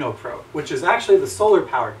the Juno probe, which is actually the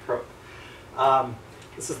solar-powered probe.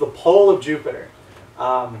 This is the pole of Jupiter.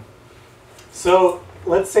 So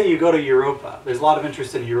let's say you go to Europa. There's a lot of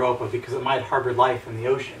interest in Europa because it might harbor life in the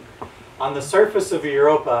ocean. On the surface of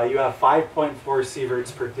Europa, you have 5.4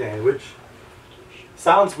 sieverts per day, which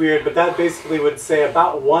sounds weird, but that basically would say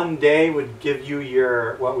about 1 day would give you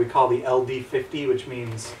your, what we call the LD50, which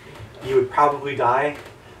means you would probably die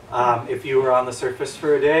if you were on the surface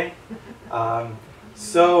for a day.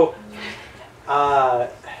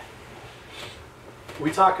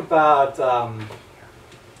 We talk about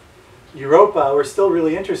Europa, we're still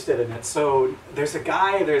really interested in it. So there's a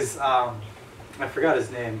guy, I forgot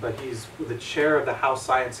his name, but he's the chair of the House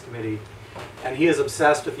Science Committee, and he is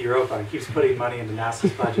obsessed with Europa. He keeps putting money into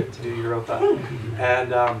NASA's budget to do Europa.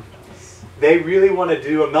 And they really want to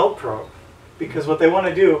do a melt probe, because what they want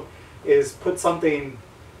to do is put something,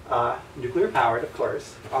 nuclear powered of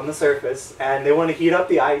course, on the surface, and they want to heat up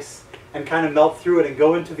the ice and kind of melt through it and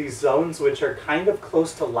go into these zones which are kind of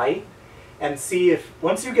close to light, and see if,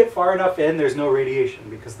 once you get far enough in, there's no radiation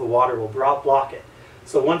because the water will block it.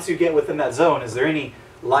 So once you get within that zone, is there any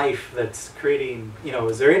life that's creating,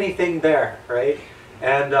 is there anything there, right?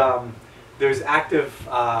 And there's active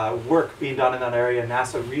work being done in that area.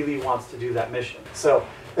 NASA really wants to do that mission. So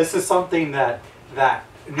this is something that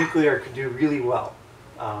nuclear could do really well,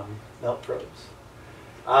 melt probes.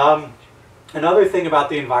 Another thing about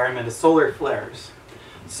the environment is solar flares.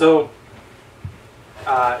 So in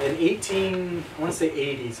I want to say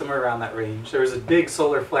 80, somewhere around that range, there was a big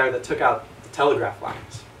solar flare that took out the telegraph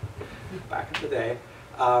lines back in the day.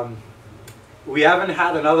 We haven't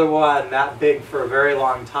had another one that big for a very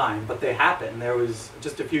long time, but they happen. There was,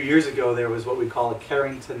 just a few years ago, there was what we call a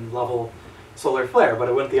Carrington level solar flare, but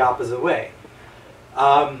it went the opposite way.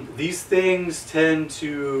 These things tend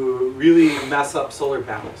to really mess up solar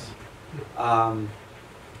panels.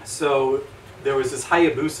 So there was this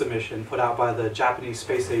Hayabusa mission put out by the Japanese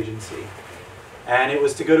Space Agency, and it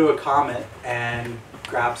was to go to a comet and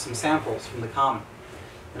grab some samples from the comet.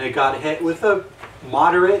 And it got hit with a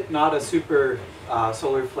moderate, not a super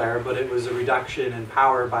solar flare, but it was a reduction in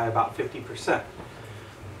power by about 50%.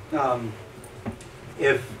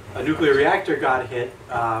 If a nuclear reactor got hit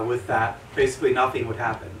with that, basically nothing would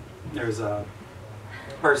happen. There's a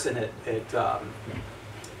person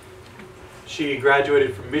she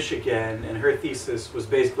graduated from Michigan, and her thesis was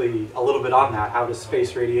basically a little bit on that: how does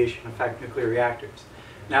space radiation affect nuclear reactors?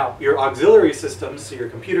 Now, your auxiliary systems, so your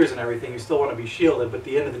computers and everything, you still want to be shielded, but at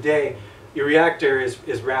the end of the day, your reactor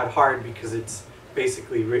is rad hard because it's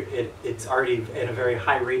basically, it's already in a very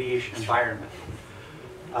high radiation environment.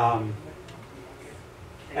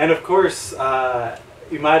 And of course,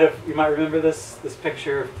 you might remember this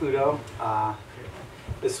picture of Pluto.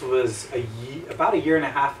 This was about a year and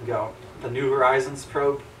a half ago. The New Horizons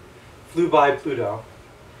probe flew by Pluto,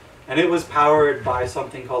 and it was powered by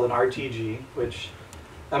something called an RTG, which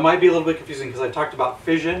that might be a little bit confusing because I talked about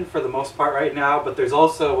fission for the most part right now, but there's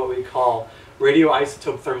also what we call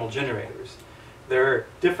radioisotope thermal generators. There are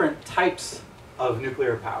different types of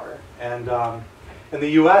nuclear power, and in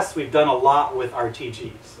the US we've done a lot with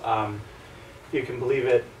RTGs. If you can believe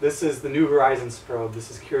it, this is the New Horizons probe,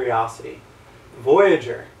 this is Curiosity.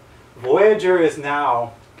 Voyager is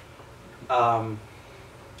now, I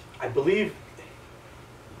believe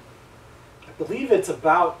it's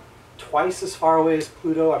about twice as far away as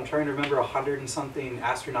Pluto. I'm trying to remember 100 and something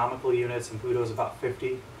astronomical units, and Pluto's about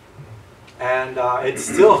 50. And it's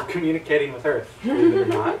still communicating with Earth, believe it or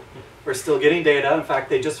not. We're still getting data. In fact,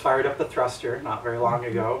 they just fired up the thruster not very long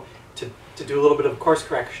ago to do a little bit of course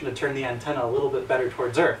correction to turn the antenna a little bit better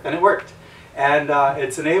towards Earth, and it worked. And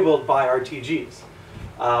it's enabled by RTGs,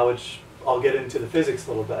 which I'll get into the physics a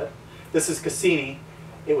little bit. This is Cassini.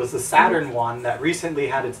 It was the Saturn one that recently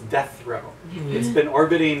had its death throw. It's been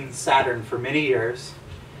orbiting Saturn for many years,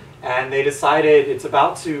 and they decided it's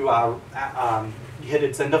about to hit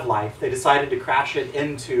its end of life. They decided to crash it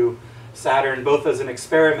into Saturn, both as an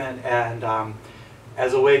experiment and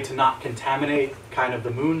as a way to not contaminate kind of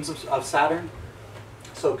the moons of Saturn.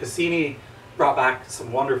 So Cassini brought back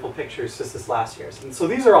some wonderful pictures just this last year. And so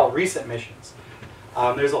these are all recent missions.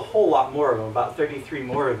 There's a whole lot more of them, about 33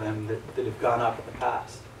 more of them that have gone up in the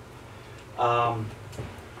past.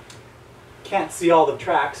 Can't see all the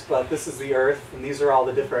tracks, but this is the Earth, and these are all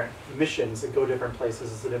the different missions that go different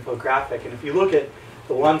places. It's an infographic, and if you look at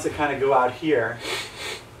the ones that kind of go out here,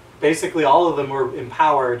 basically all of them were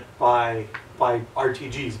empowered by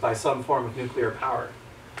RTGs, by some form of nuclear power.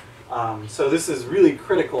 So this is really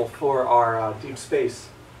critical for our deep space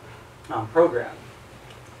program.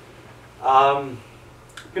 I'm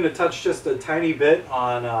going to touch just a tiny bit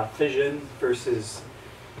on fission versus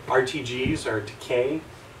RTGs, or decay.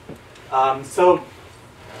 And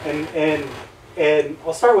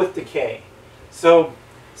I'll start with decay. So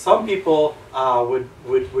some people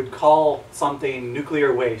would call something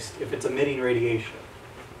nuclear waste if it's emitting radiation.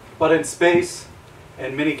 But in space,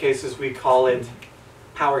 in many cases, we call it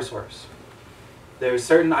power source. There's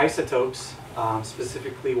certain isotopes,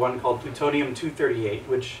 specifically one called plutonium-238,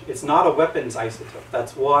 which it's not a weapons isotope.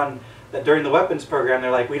 That's one that during the weapons program,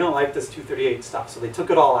 they're like, we don't like this 238 stuff. So they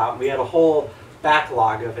took it all out, and we had a whole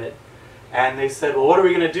backlog of it. And they said, well, what are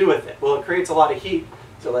we going to do with it? Well, it creates a lot of heat,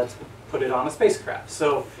 so let's put it on a spacecraft.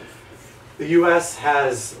 So the US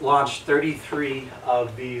has launched 33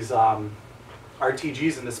 of these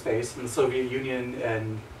RTGs into space, and the Soviet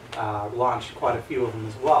Union launched quite a few of them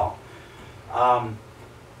as well.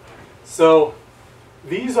 So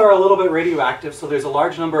these are a little bit radioactive, so there's a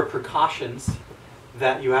large number of precautions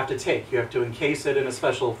that you have to take. You have to encase it in a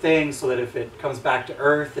special thing so that if it comes back to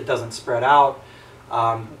Earth, it doesn't spread out.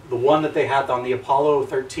 The one that they had on the Apollo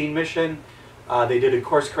 13 mission, they did a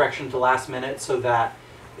course correction to last minute so that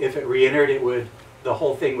if it re-entered, the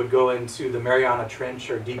whole thing would go into the Mariana Trench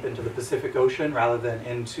or deep into the Pacific Ocean rather than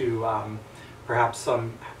into perhaps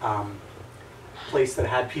some place that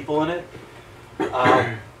had people in it.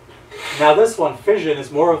 Now this one, fission,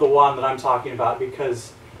 is more of the one that I'm talking about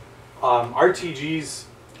because RTGs,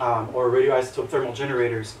 or radioisotope thermal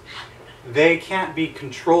generators, they can't be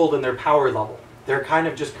controlled in their power level. They're kind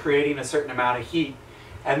of just creating a certain amount of heat.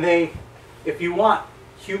 And if you want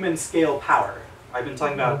human scale power, I've been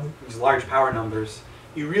talking about these large power numbers,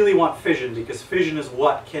 you really want fission, because fission is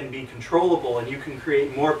what can be controllable, and you can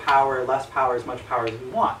create more power, less power, as much power as you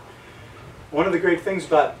want. One of the great things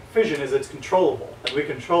about fission is it's controllable, and we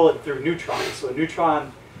control it through neutrons. So a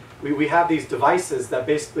neutron, we have these devices that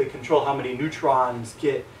basically control how many neutrons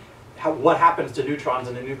get, what happens to neutrons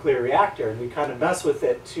in a nuclear reactor, and we kind of mess with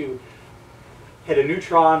it to hit a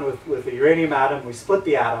neutron with a uranium atom, we split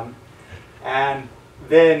the atom, and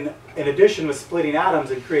then in addition with splitting atoms,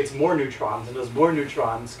 it creates more neutrons, and those more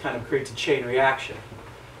neutrons kind of creates a chain reaction.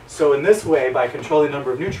 So in this way, by controlling the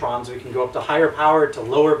number of neutrons, we can go up to higher power to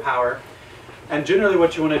lower power. And generally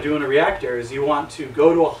what you want to do in a reactor is you want to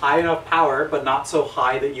go to a high enough power, but not so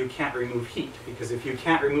high that you can't remove heat. Because if you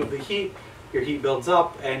can't remove the heat, your heat builds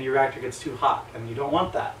up and your reactor gets too hot, and you don't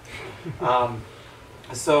want that.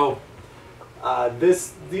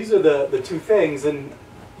 These are the two things. And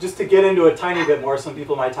just to get into a tiny bit more, some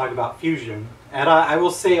people might talk about fusion. And I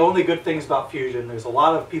will say only good things about fusion. There's a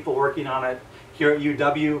lot of people working on it. Here at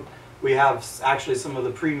UW, we have actually some of the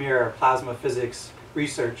premier plasma physics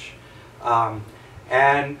research.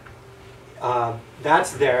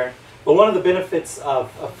 That's there. But one of the benefits of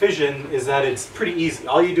fission is that it's pretty easy.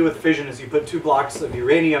 All you do with fission is you put two blocks of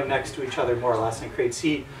uranium next to each other, more or less, and it creates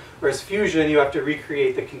heat. Whereas fusion, you have to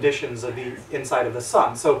recreate the conditions of the inside of the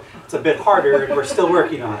sun. So it's a bit harder, and we're still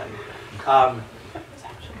working on it.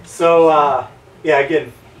 Yeah,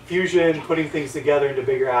 again, fusion, putting things together into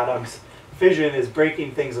bigger atoms. Fission is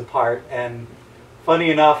breaking things apart. And funny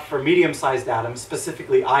enough, for medium-sized atoms,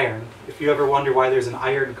 specifically iron, if you ever wonder why there's an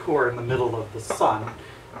iron core in the middle of the sun,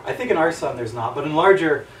 I think in our sun there's not, but in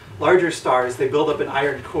larger stars, they build up an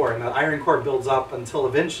iron core, and that iron core builds up until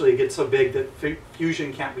eventually it gets so big that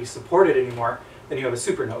fusion can't be supported anymore, then you have a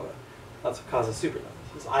supernova. That's what causes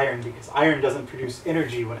supernovas. It's iron, because iron doesn't produce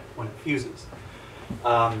energy when it fuses.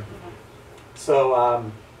 I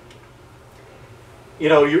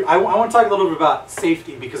want to talk a little bit about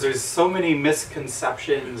safety, because there's so many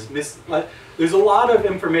misconceptions. There's a lot of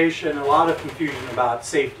information, a lot of confusion about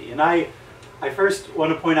safety. And I first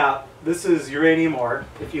want to point out, this is uranium ore.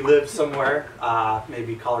 If you live somewhere,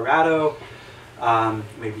 maybe Colorado,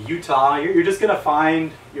 maybe Utah, you're just going to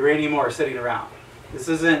find uranium ore sitting around. This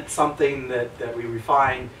isn't something that we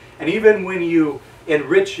refine. And even when you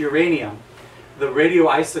enrich uranium, the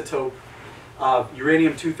radioisotope of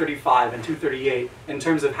uranium-235 and 238, in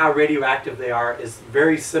terms of how radioactive they are, is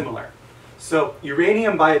very similar. So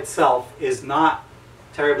uranium by itself is not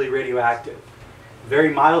terribly radioactive, very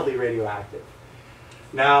mildly radioactive.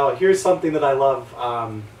 Now, here's something that I love.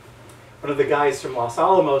 One of the guys from Los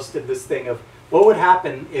Alamos did this thing of what would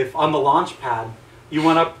happen if on the launch pad you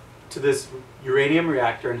went up to this uranium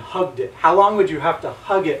reactor and hugged it. How long would you have to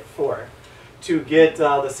hug it for to get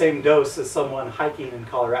the same dose as someone hiking in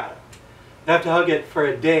Colorado? You'd have to hug it for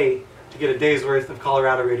a day to get a day's worth of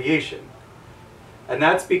Colorado radiation. And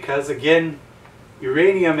that's because, again,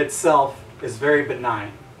 uranium itself is very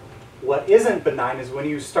benign. What isn't benign is when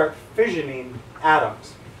you start fissioning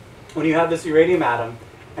atoms. When you have this uranium atom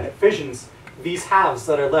and it fissions, these halves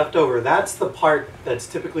that are left over, that's the part that's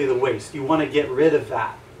typically the waste. You want to get rid of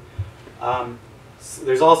that. So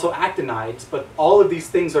there's also actinides, but all of these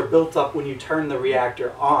things are built up when you turn the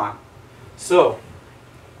reactor on. So,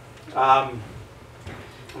 I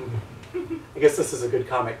guess this is a good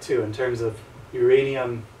comic too in terms of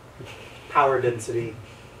uranium power density.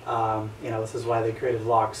 This is why they created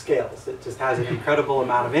log scales. It just has an incredible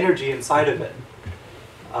amount of energy inside of it.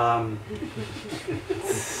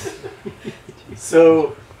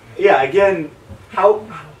 So, yeah, again,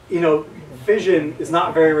 fission is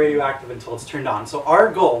not very radioactive until it's turned on. So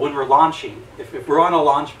our goal when we're launching, if we're on a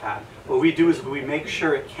launch pad, what we do is we make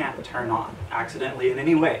sure it can't turn on accidentally in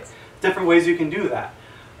any way. Different ways you can do that.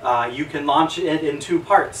 You can launch it in two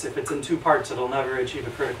parts. If it's in two parts, it'll never achieve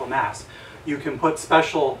a critical mass. You can put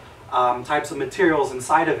special types of materials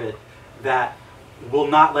inside of it that will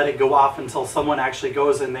not let it go off until someone actually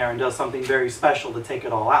goes in there and does something very special to take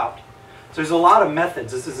it all out. So there's a lot of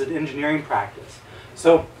methods. This is an engineering practice.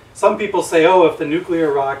 So some people say, oh, if the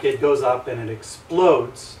nuclear rocket goes up and it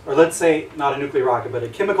explodes, or let's say not a nuclear rocket, but a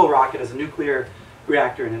chemical rocket has a nuclear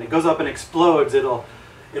reactor in it, and it goes up and explodes, it'll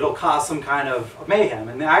cause some kind of mayhem.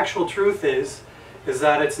 And the actual truth is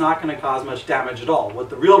that it's not going to cause much damage at all. What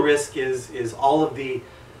the real risk is all of the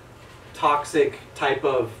toxic type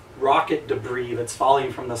of rocket debris that's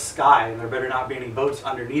falling from the sky, and there better not be any boats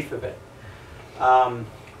underneath of it.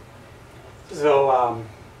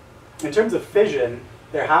 In terms of fission,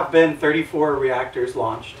 there have been 34 reactors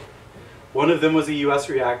launched. One of them was a US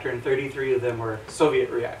reactor, and 33 of them were Soviet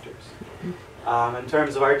reactors. In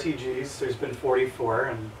terms of RTGs, there's been 44,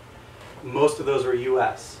 and most of those were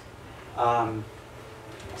US.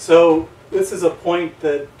 So this is a point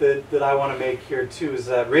that I want to make here too, is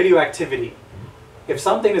that radioactivity. If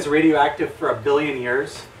something is radioactive for 1 billion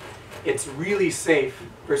years, it's really safe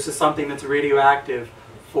versus something that's radioactive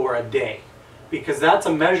for a day. Because that's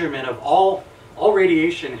a measurement of all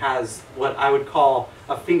radiation has what I would call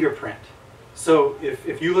a fingerprint. So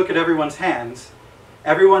if you look at everyone's hands,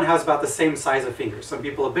 everyone has about the same size of fingers. Some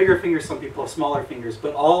people have bigger fingers, some people have smaller fingers,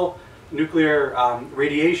 but all nuclear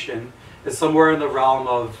radiation is somewhere in the realm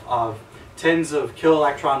of tens of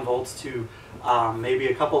kiloelectron volts to maybe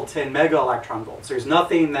a couple 10 mega electron volts. There's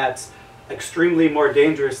nothing that's extremely more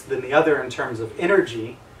dangerous than the other in terms of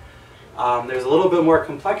energy. There's a little bit more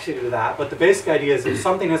complexity to that, but the basic idea is if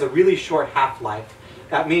something has a really short half-life,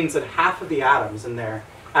 that means that half of the atoms in there,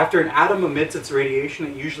 after an atom emits its radiation,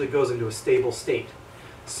 it usually goes into a stable state.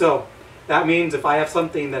 So that means if I have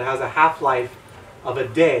something that has a half-life of a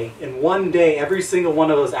day, in one day every single one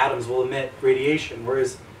of those atoms will emit radiation,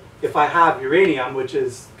 whereas if I have uranium, which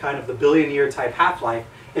is kind of the billion-year type half-life,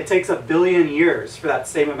 it takes 1 billion years for that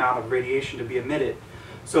same amount of radiation to be emitted.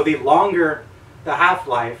 So the longer the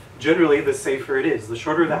half-life, generally the safer it is. The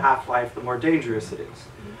shorter the half-life, the more dangerous it is.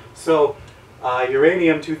 So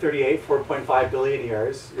uranium-238, 4.5 billion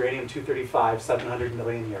years. Uranium-235, 700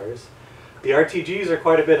 million years. The RTGs are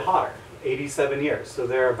quite a bit hotter, 87 years. So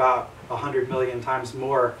they're about 100 million times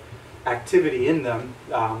more activity in them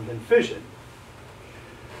than fission.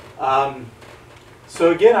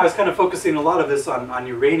 So again, I was kind of focusing a lot of this on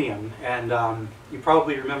uranium, and you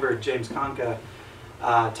probably remember James Conca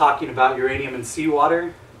talking about uranium in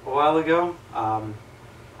seawater a while ago.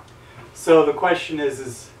 So the question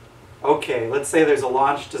is, okay, let's say there's a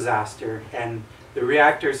launch disaster and the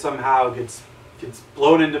reactor somehow gets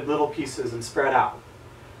blown into little pieces and spread out.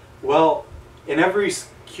 Well, in every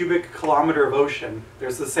cubic kilometer of ocean,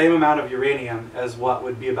 there's the same amount of uranium as what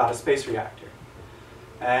would be about a space reactor.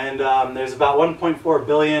 And there's about 1.4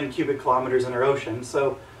 billion cubic kilometers in our ocean,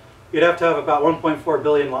 so you'd have to have about 1.4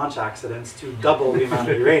 billion launch accidents to double the amount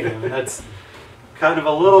of uranium. And that's kind of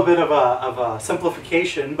a little bit of a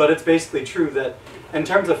simplification, but it's basically true that in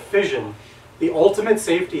terms of fission, the ultimate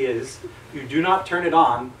safety is you do not turn it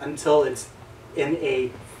on until it's in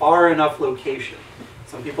a far enough location.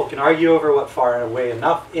 Some people can argue over what far away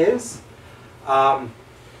enough is,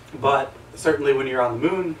 but certainly when you're on the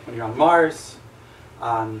moon, when you're on Mars,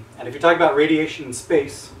 and if you're talking about radiation in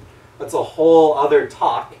space, that's a whole other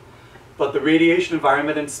talk. But the radiation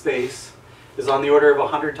environment in space is on the order of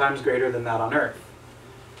 100 times greater than that on Earth.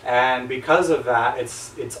 And because of that,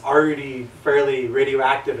 it's already fairly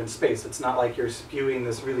radioactive in space. It's not like you're spewing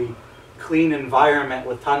this really clean environment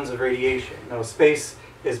with tons of radiation. No, space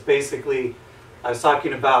is basically, I was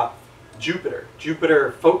talking about Jupiter.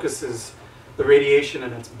 Jupiter focuses the radiation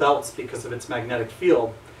in its belts because of its magnetic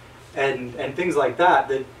field. And things like that,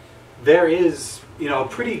 that there is, you know, a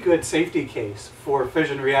pretty good safety case for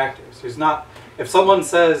fission reactors. There's not, if someone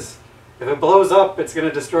says, if it blows up, it's going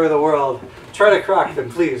to destroy the world, try to crack them,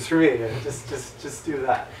 please, for me. Just do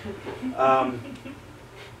that.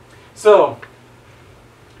 So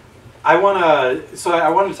I want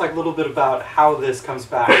to talk a little bit about how this comes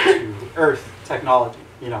back to Earth technology.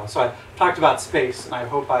 You know, so I talked about space, and I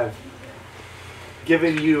hope I've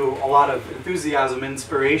given you a lot of enthusiasm,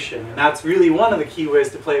 inspiration, and that's really one of the key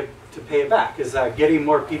ways to pay it back, is getting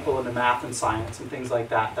more people into math and science and things like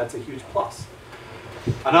that. That's a huge plus.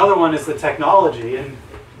 Another one is the technology, and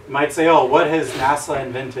you might say, oh, what has NASA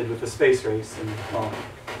invented with the space race? And well,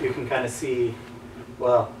 you can kind of see,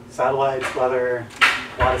 well, satellites, weather,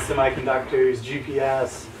 a lot of semiconductors,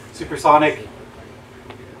 GPS, supersonic.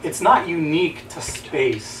 It's not unique to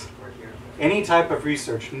space. Any type of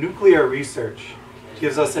research, nuclear research,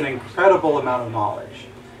 gives us an incredible amount of knowledge.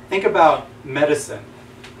 Think about medicine.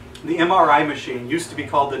 The MRI machine used to be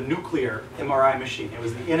called the nuclear MRI machine. It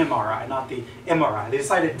was the NMRI, not the MRI. They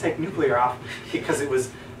decided to take nuclear off because it was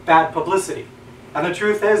bad publicity. And the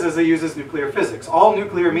truth is it uses nuclear physics. All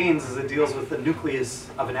nuclear means is it deals with the nucleus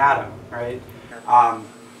of an atom, right?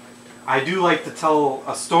 I do like to tell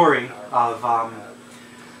a story of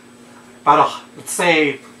let's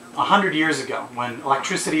say 100 years ago when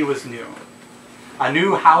electricity was new. A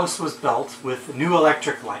new house was built with new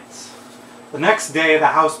electric lights. The next day the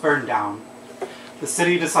house burned down. The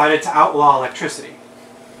city decided to outlaw electricity.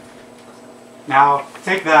 Now,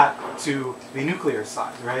 take that to the nuclear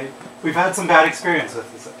side, right? We've had some bad experience with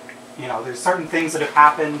this. You know, there's certain things that have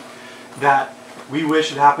happened that we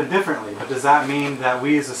wish had happened differently, but does that mean that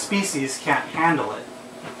we as a species can't handle it?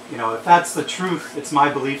 You know, if that's the truth, it's my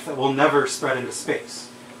belief that we'll never spread into space.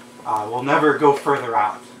 We'll never go further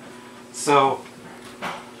out. So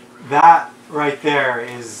that right there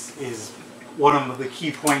is one of the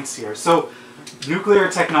key points here. So nuclear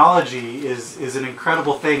technology is an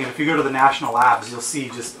incredible thing, and if you go to the national labs, you'll see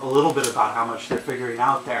just a little bit about how much they're figuring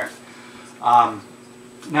out there.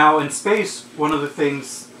 Now in space, one of the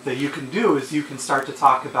things that you can do is you can start to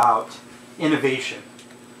talk about innovation.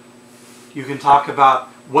 You can talk about,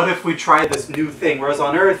 what if we try this new thing? Whereas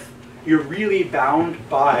on Earth, you're really bound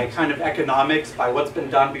by kind of economics, by what's been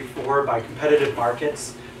done before, by competitive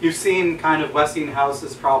markets. You've seen kind of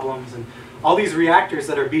Westinghouse's problems and all these reactors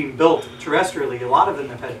that are being built terrestrially, a lot of them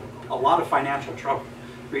have had a lot of financial trouble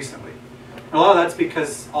recently. And a lot of that's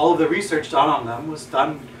because all of the research done on them was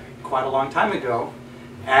done quite a long time ago,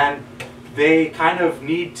 and they kind of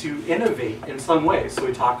need to innovate in some ways. So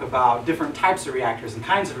we talk about different types of reactors and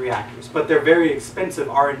kinds of reactors, but they're very expensive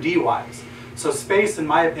R&D wise. So space, in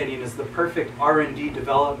my opinion, is the perfect R&D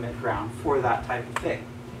development ground for that type of thing.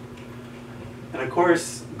 And of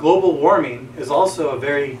course, global warming is also a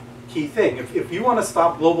very key thing. If you want to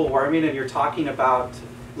stop global warming and you're talking about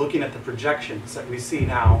looking at the projections that we see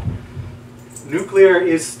now, nuclear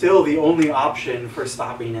is still the only option for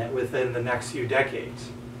stopping it within the next few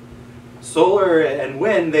decades. Solar and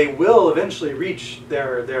wind, they will eventually reach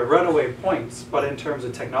their runaway points, but in terms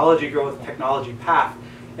of technology growth, technology path,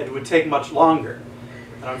 it would take much longer.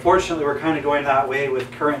 And unfortunately, we're kind of going that way with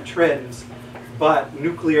current trends, but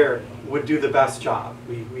nuclear would do the best job.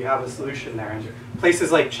 We have a solution there. And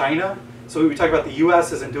places like China, so we talk about the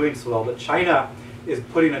US isn't doing so well, but China is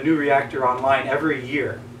putting a new reactor online every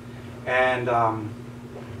year. And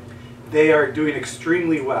they are doing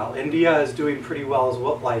extremely well. India is doing pretty well as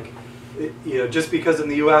well. Like, you know, just because in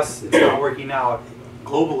the US it's not working out,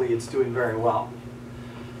 globally it's doing very well.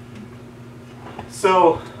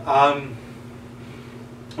 So I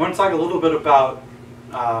want to talk a little bit about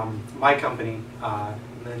my company, and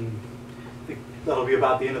then I think that'll be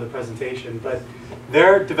about the end of the presentation. But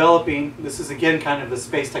they're developing, this is again kind of the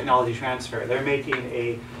space technology transfer. They're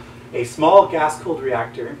making a small gas-cooled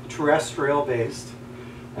reactor, terrestrial-based,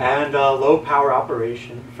 and low power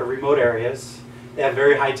operation for remote areas. They have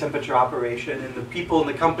very high temperature operation, and the people in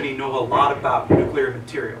the company know a lot about nuclear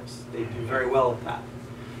materials. They do very well at that.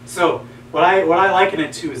 So what I liken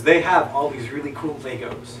it to is they have all these really cool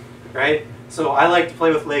Legos, right? So I like to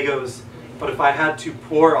play with Legos, but if I had to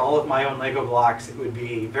pour all of my own Lego blocks, it would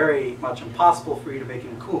be very much impossible for you to make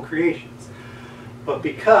any cool creations. But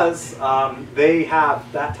because they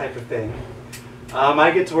have that type of thing,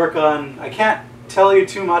 I get to work on, I can't tell you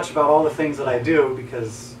too much about all the things that I do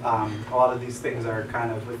because a lot of these things are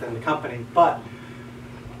kind of within the company, but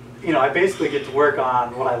you know, I basically get to work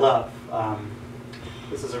on what I love.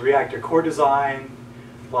 This is a reactor core design,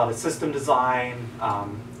 a lot of system design,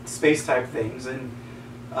 space type things, and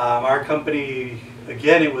our company,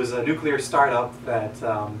 again, it was a nuclear startup that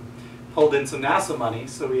pulled in some NASA money,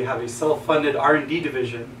 so we have a self-funded R&D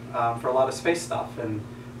division for a lot of space stuff. And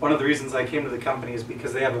one of the reasons I came to the company is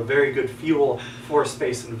because they have a very good fuel for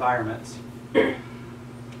space environments.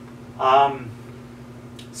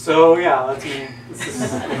 So yeah, that's me. This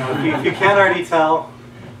is, you know, if you can't already tell,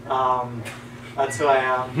 that's who I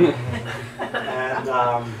am.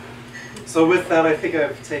 And so with that, I think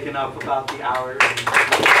I've taken up about the hour.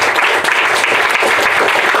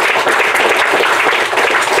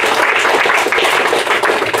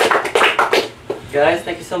 Guys,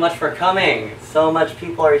 thank you so much for coming. So much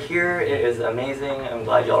people are here. It is amazing. I'm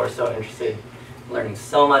glad y'all are so interested in learning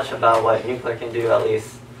so much about what nuclear can do, at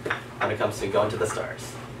least when it comes to going to the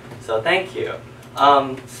stars. So thank you.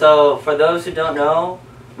 So for those who don't know,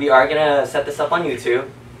 we are going to set this up on YouTube.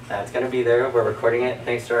 That's going to be there. We're recording it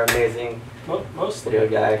thanks to our amazing video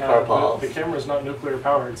guy, Carl Paul. The camera's not nuclear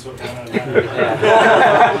powered, so it kind of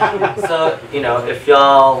yeah. So, you know, if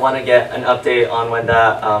y'all want to get an update on when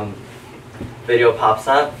that video pops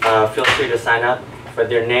up, feel free to sign up for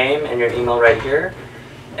your name and your email right here.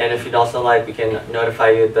 And if you'd also like, we can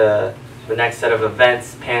notify you the next set of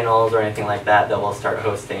events, panels, or anything like that that we'll start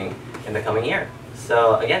hosting in the coming year.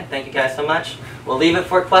 So again, thank you guys so much. We'll leave it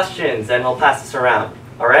for questions and we'll pass this around.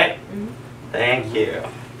 All right? Mm-hmm. Thank you.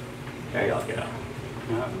 There y'all go.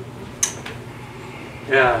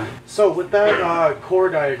 Yeah. So with that core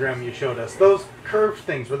diagram you showed us, those curved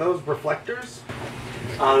things, were those reflectors?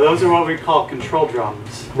 Those are what we call control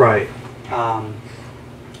drums. Right.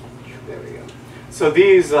 There we go. So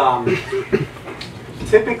these,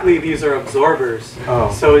 typically these are absorbers.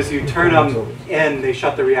 Oh. So as you turn them in, they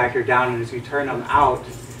shut the reactor down, and as you turn them out,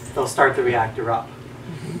 they'll start the reactor up.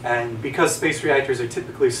 And because space reactors are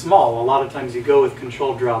typically small, a lot of times you go with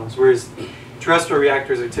control drums, whereas terrestrial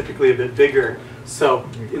reactors are typically a bit bigger. So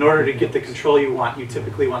in order to get the control you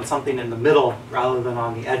typically want something in the middle rather than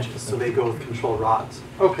on the edges, so they go with control rods.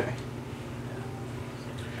 Okay.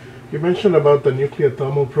 You mentioned about the nuclear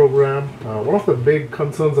thermal program. One of the big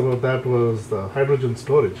concerns about that was the hydrogen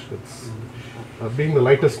storage. It's being the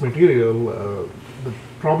lightest material. The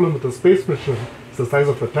problem with the space mission is the size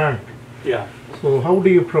of the tank. Yeah. So how do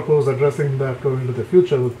you propose addressing that going into the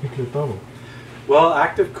future with nuclear thermal? Well,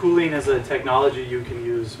 active cooling is a technology you can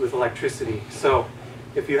use with electricity. So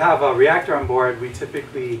if you have a reactor on board,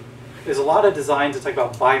 there's a lot of designs that talk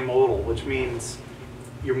about bimodal, which means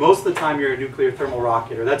most of the time you're a nuclear thermal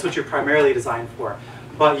rocket, or that's what you're primarily designed for.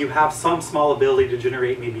 But you have some small ability to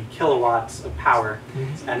generate maybe kilowatts of power.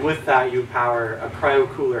 And with that, you power a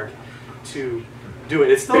cryocooler to do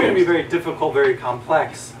it. It's still going to be very difficult, very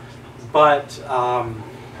complex, but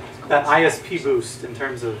that ISP boost in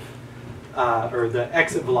terms of or the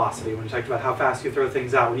exit velocity, when you talked about how fast you throw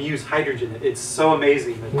things out, when you use hydrogen, it's so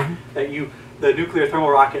amazing that the nuclear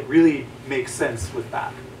thermal rocket really makes sense with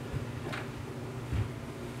that.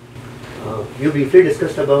 You briefly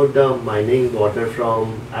discussed about the mining water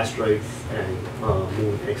from asteroids and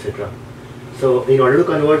moon, etc. So in order to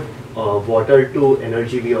convert water to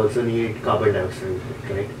energy, we also need carbon dioxide,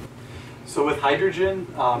 right? So with hydrogen,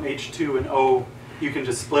 H2 and O, you can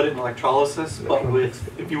just split it in electrolysis, but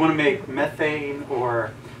if you want to make methane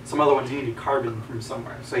or some other ones, you need carbon from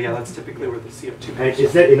somewhere. So yeah, that's typically where the CO2 And comes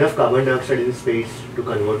is there enough carbon dioxide in space to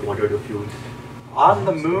convert water to fuels? On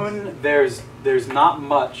the moon, there's not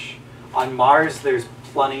much. On Mars, there's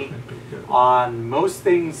plenty. On most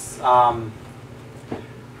things,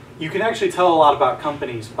 you can actually tell a lot about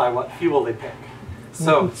companies by what fuel they pick.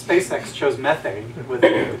 So SpaceX chose methane with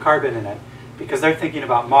the carbon in it because they're thinking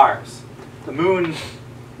about Mars. The moon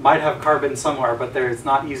might have carbon somewhere, but it's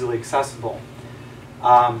not easily accessible.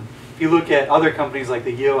 If you look at other companies like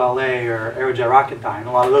the ULA or Aerojet Rocketdyne,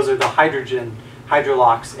 a lot of those are the hydrogen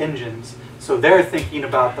hydrolox engines. So they're thinking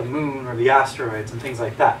about the moon or the asteroids and things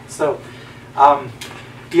like that. So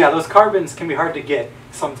yeah, those carbons can be hard to get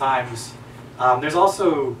sometimes. There's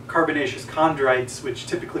also carbonaceous chondrites, which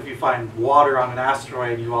typically if you find water on an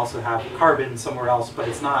asteroid, you also have carbon somewhere else, but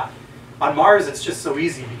it's not. On Mars, it's just so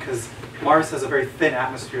easy because Mars has a very thin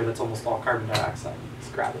atmosphere that's almost all carbon dioxide. It's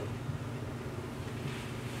gravity.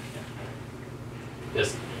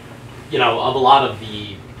 Just, of a lot of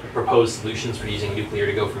the proposed solutions for using nuclear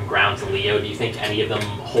to go from ground to LEO, do you think any of them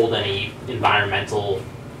hold any environmental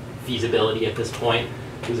feasibility at this point?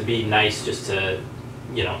 Because it'd be nice just to,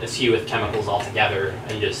 eschew with chemicals altogether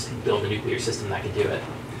and just build a nuclear system that could do it.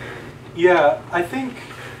 Yeah, I think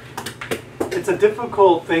it's a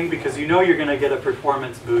difficult thing because you're going to get a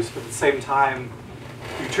performance boost, but at the same time,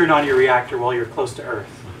 you turn on your reactor while you're close to Earth.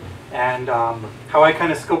 And how I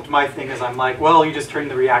kind of scoped my thing is I'm like, well, you just turn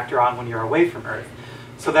the reactor on when you're away from Earth.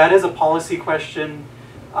 So that is a policy question.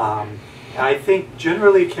 And I think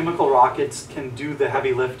generally chemical rockets can do the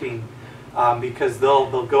heavy lifting because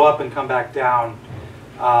they'll go up and come back down.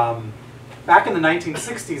 Back in the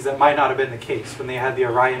 1960s, that might not have been the case when they had the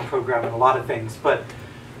Orion program and a lot of things. But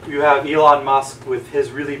you have Elon Musk with his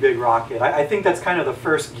really big rocket. I think that's kind of the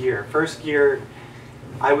first gear. First gear,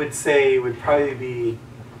 I would say, would probably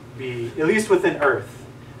be at least within Earth.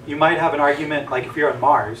 You might have an argument, like if you're on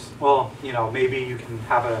Mars, well, maybe you can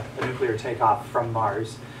have a nuclear takeoff from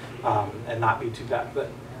Mars and not be too bad. But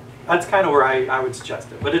that's kind of where I would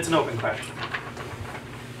suggest it. But it's an open question.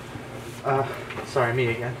 Sorry, me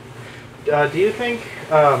again. Do you think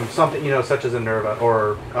something such as a NERVA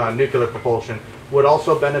or nuclear propulsion would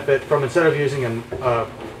also benefit from, instead of using a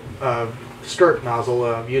skirt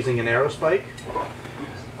nozzle, using an aerospike?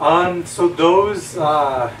 So those,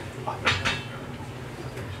 I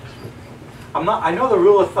know the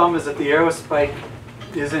rule of thumb is that the aerospike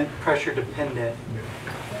isn't pressure dependent,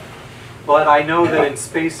 but I know that in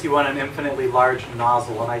space you want an infinitely large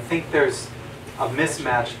nozzle, and I think there's a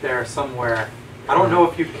mismatch there somewhere. I don't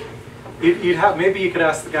know if maybe you could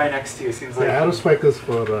ask the guy next to you. Seems like aerospike is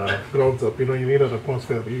for grounds up. You need an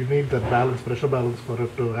atmosphere. You need that balance, pressure balance, for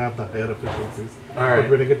it to have that air efficiencies. All right. But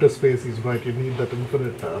when you get to space, he's right. You need that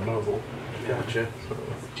infinite nozzle. Gotcha.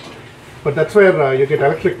 But that's where you get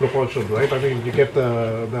electric propulsion, right? I mean, you get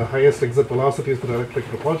the highest exit velocities for electric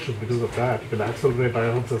propulsion because of that. You can accelerate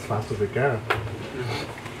ions as fast as you can.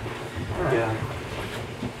 Yeah.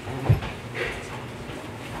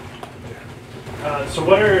 So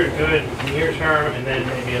what are good near-term and then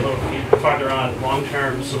maybe a little farther on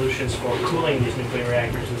long-term solutions for cooling these nuclear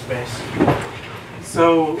reactors in space?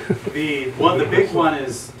 So the big one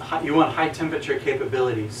is you want high temperature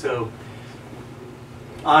capability. So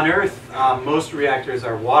on Earth, most reactors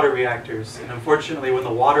are water reactors, and unfortunately when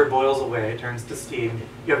the water boils away, it turns to steam,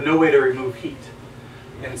 you have no way to remove heat.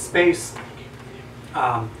 In space,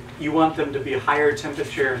 you want them to be higher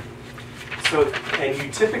temperature. So, and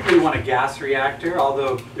you typically want a gas reactor,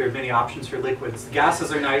 although there are many options for liquids.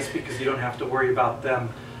 Gases are nice because you don't have to worry about them.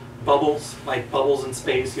 Bubbles, like bubbles in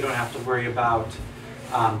space, you don't have to worry about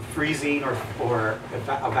freezing or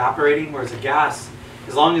evaporating, whereas a gas,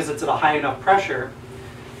 as long as it's at a high enough pressure,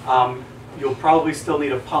 you'll probably still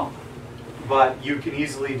need a pump, but you can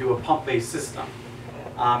easily do a pump-based system.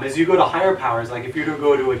 As you go to higher powers, like if you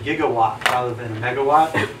go to a gigawatt rather than a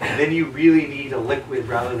megawatt, then you really need a liquid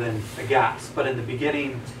rather than a gas. But in the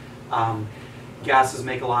beginning, gases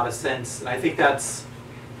make a lot of sense. And I think that's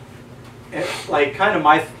like kind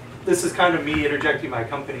of this is kind of me interjecting my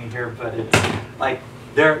company here, but it's like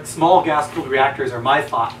small gas-cooled reactors are my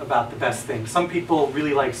thought about the best thing. Some people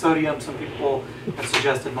really like sodium, some people have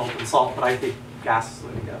suggested molten salt, but I think gas is the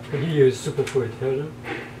way to go. Could you use superfluid helium?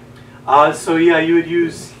 So yeah, you would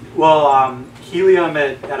use, helium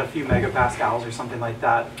at a few megapascals or something like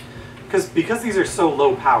that. Because these are so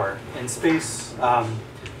low power. In space,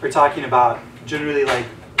 we're talking about generally like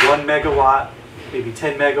 1 megawatt, maybe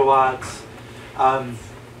 10 megawatts.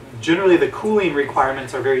 Generally the cooling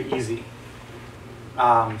requirements are very easy.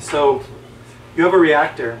 So you have a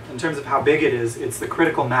reactor, in terms of how big it is, it's the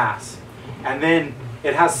critical mass. And then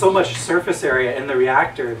it has so much surface area in the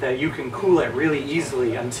reactor that you can cool it really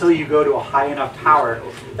easily until you go to a high enough power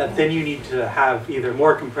that then you need to have either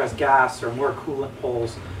more compressed gas or more coolant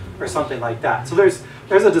holes or something like that. So there's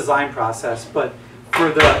a design process, but for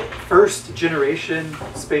the first generation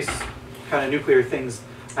space kind of nuclear things,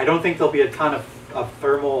 I don't think there'll be a ton of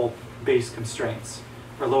thermal based constraints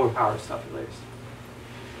for lower power stuff at least.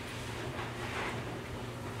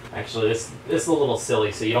 Actually, this is a little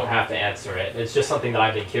silly, so you don't have to answer it. It's just something that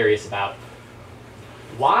I've been curious about.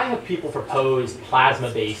 Why have people proposed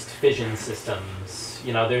plasma-based fission systems?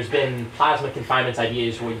 You know, there's been plasma confinement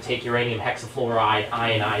ideas where you take uranium hexafluoride,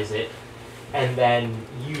 ionize it, and then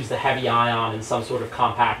use the heavy ion in some sort of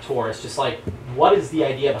compact torus. Just like, what is the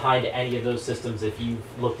idea behind any of those systems if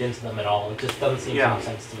you've looked into them at all? It just doesn't seem to make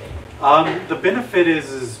sense to me. The benefit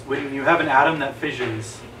is when you have an atom that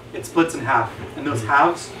fissions, it splits in half, and those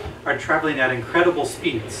halves are traveling at incredible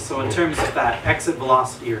speeds. So in terms of that exit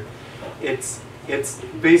velocity, it's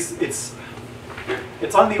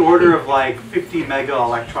on the order of like 50 mega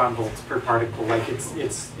electron volts per particle. Like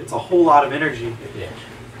it's a whole lot of energy. Yeah.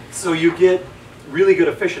 So you get really good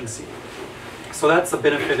efficiency. So that's the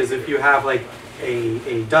benefit, is if you have like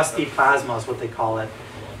a dusty plasma is what they call it.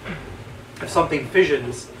 If something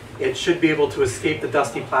fissions, it should be able to escape the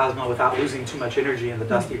dusty plasma without losing too much energy in the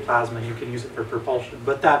dusty plasma, and you can use it for propulsion.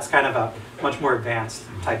 But that's kind of a much more advanced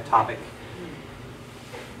type topic.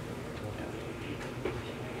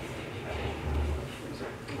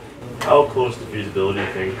 How close to feasibility do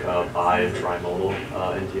you think bi and trimodal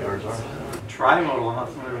NTRs are? Trimodal, I'm not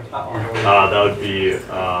familiar with that one. That would be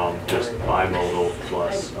just bimodal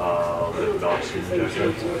plus liquid oxygen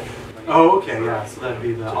injection. Oh, okay, yeah, so that'd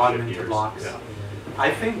be the augmented blocks. Yeah. I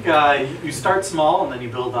think you start small and then you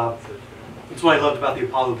build up. That's what I loved about the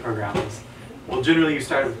Apollo program. Well, generally you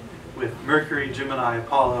start with Mercury, Gemini,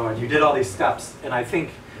 Apollo, and you did all these steps. And I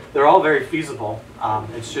think they're all very feasible.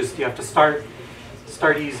 It's just you have to start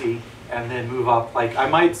easy and then move up. Like I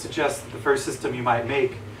might suggest the first system you might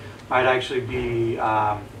make might actually be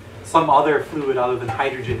some other fluid other than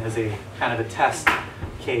hydrogen as a kind of a test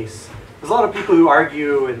case. There's a lot of people who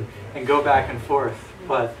argue and go back and forth,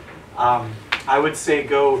 but I would say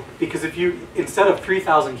go, because if you, instead of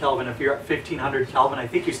 3000 Kelvin, if you're at 1500 Kelvin, I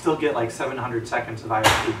think you still get like 700 seconds of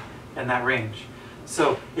IOP in that range.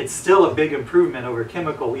 So it's still a big improvement over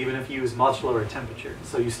chemical, even if you use much lower temperature.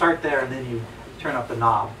 So you start there and then you turn up the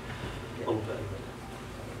knob a little bit.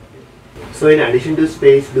 So in addition to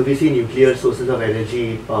space, do we see nuclear sources of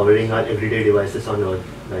energy powering our everyday devices on Earth,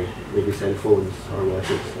 like maybe cell phones or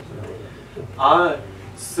watches?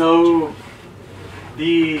 So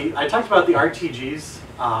I talked about the RTGs.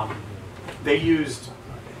 They used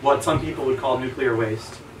what some people would call nuclear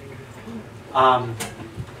waste.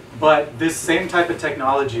 But this same type of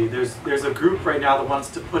technology, there's a group right now that wants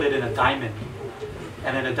to put it in a diamond.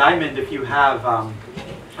 And in a diamond, if you have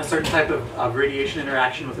a certain type of radiation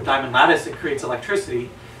interaction with a diamond lattice, it creates electricity.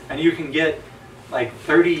 And you can get like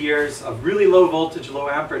 30 years of really low voltage, low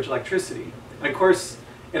amperage electricity. And of course,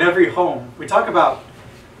 in every home, we talk about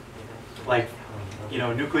like, you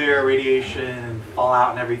know, nuclear radiation and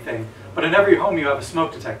fallout and everything, but in every home you have a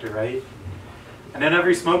smoke detector, right? And in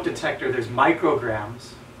every smoke detector there's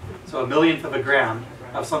micrograms, so a millionth of a gram,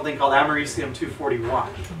 of something called americium-241.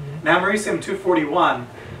 And americium-241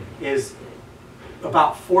 is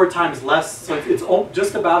about 4 times less, so it's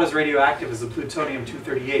just about as radioactive as the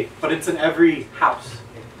plutonium-238, but it's in every house.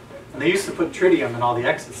 And they used to put tritium in all the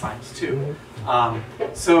exit signs too.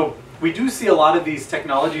 So we do see a lot of these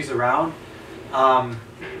technologies around.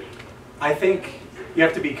 I think you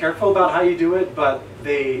have to be careful about how you do it, but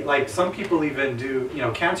they, like some people even do, you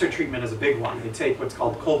know, cancer treatment is a big one. They take what's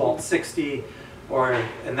called cobalt-60,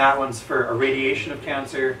 and that one's for irradiation of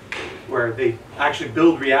cancer, where they actually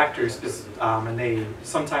build reactors, and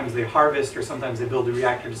sometimes they harvest or sometimes they build a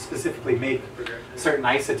reactor to specifically make certain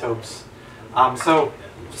isotopes. So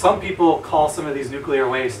some people call some of these nuclear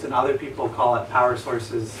waste, and other people call it power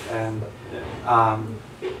sources. And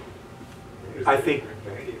I think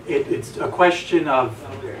it's a question of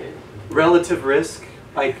relative risk.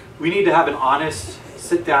 Like, we need to have an honest,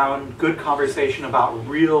 sit-down, good conversation about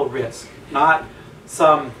real risk, not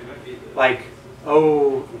some, like,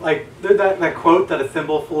 oh, like that quote that a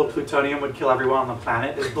thimbleful of plutonium would kill everyone on the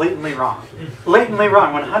planet is blatantly wrong. Blatantly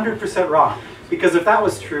wrong, 100% wrong. Because if that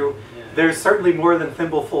was true, there's certainly more than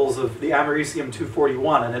thimblefuls of the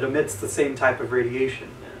americium-241, and it emits the same type of radiation.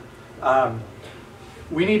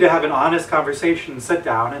 We need to have an honest conversation, sit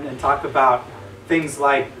down, and talk about things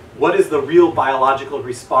like, what is the real biological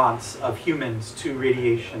response of humans to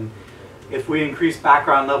radiation? If we increase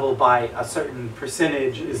background level by a certain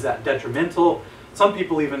percentage, is that detrimental? Some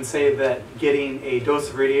people even say that getting a dose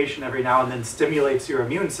of radiation every now and then stimulates your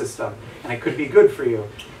immune system, and it could be good for you.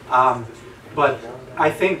 But I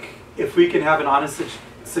think if we can have an honest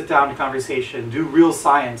sit-down conversation, do real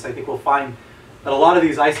science, I think we'll find that a lot of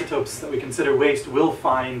these isotopes that we consider waste will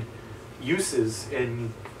find uses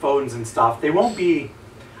in phones and stuff. They won't be,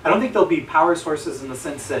 I don't think they'll be power sources in the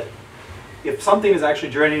sense that if something is actually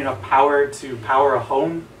generating enough power to power a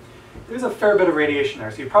home, there's a fair bit of radiation there,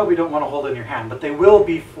 so you probably don't want to hold it in your hand. But they will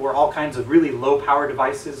be for all kinds of really low power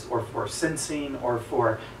devices, or for sensing, or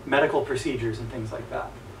for medical procedures and things like that.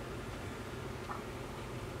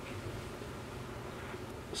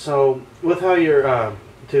 So with how you're,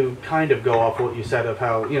 to kind of go off what you said of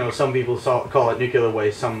how, you know, some people call it nuclear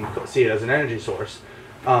waste, some see it as an energy source.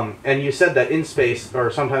 And you said that in space, or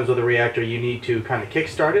sometimes with a reactor, you need to kind of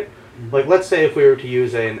kickstart it. Like, let's say if we were to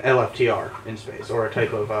use an LFTR in space, or a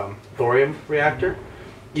type of thorium reactor,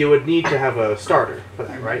 you would need to have a starter for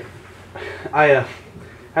that, right? I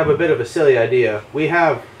have a bit of a silly idea. We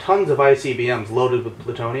have tons of ICBMs loaded with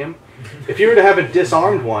plutonium. If you were to have a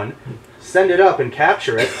disarmed one, send it up and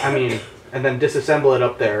capture it, I mean, and then disassemble it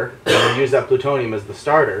up there, and then use that plutonium as the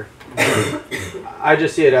starter, I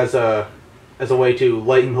just see it as a way to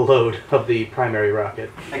lighten the load of the primary rocket.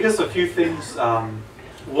 I guess a few things.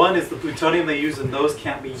 One is the plutonium they use in those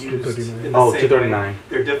can't be used in the same 239. way.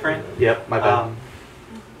 They're different. Yep, my bad.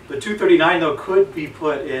 The 239 though could be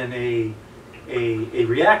put in a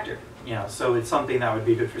reactor, you know, so it's something that would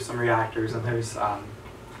be good for some reactors. And there's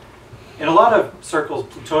in a lot of circles,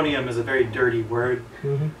 plutonium is a very dirty word.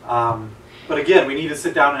 But again, we need to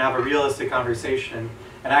sit down and have a realistic conversation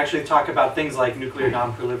and actually talk about things like nuclear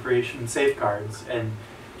non-proliferation and safeguards, and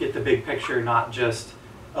get the big picture, not just,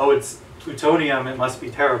 oh, it's plutonium, it must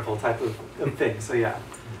be terrible type of thing. So yeah.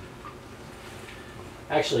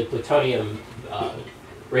 Actually, plutonium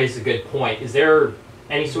raises a good point. Is there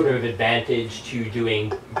any sort of advantage to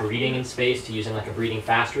doing breeding in space, to using like a breeding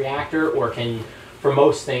fast reactor, or for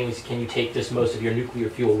most things, can you take just most of your nuclear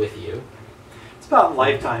fuel with you? It's about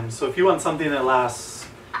lifetime. So if you want something that lasts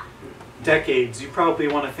decades, you probably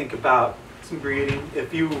want to think about some breeding.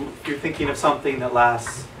 If you're thinking of something that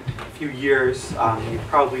lasts a few years, you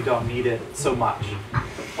probably don't need it so much.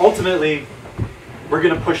 Ultimately, we're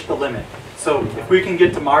going to push the limit. So if we can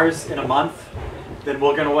get to Mars in a month, then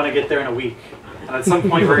we're going to want to get there in a week. And at some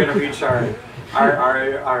point, we're going to reach our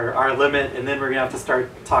limit, and then we're going to have to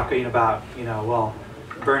start talking about, you know, well,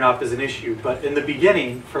 burn up is an issue. But in the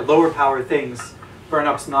beginning, for lower power things, burn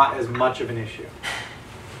up's not as much of an issue.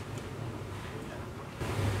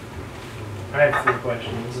 I have 3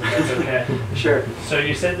 questions, if that's okay. Sure. So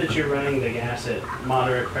you said that you're running the gas at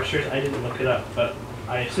moderate pressures. I didn't look it up, but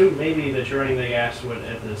I assume maybe that you're running the gas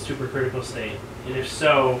at the supercritical state. And if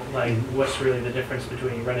so, like, what's really the difference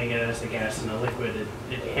between running it as a gas and a liquid?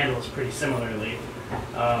 It handles pretty similarly.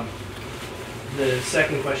 The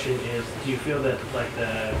second question is, do you feel that, like,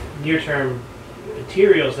 the near-term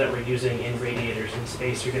materials that we're using in radiators in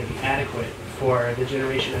space are going to be adequate for the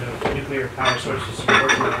generation of nuclear power sources you're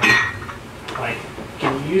working on. Like,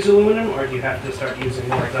 can you use aluminum, or do you have to start using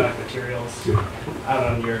more exotic materials out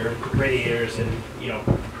on your radiators, and, you know,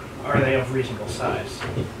 are they of reasonable size?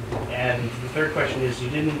 And the third question is, you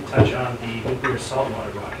didn't touch on the nuclear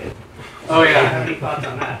saltwater rocket. Oh Do you yeah. have any thoughts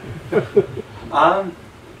on that?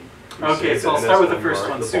 Okay, so I'll start with the first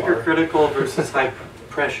one: supercritical versus high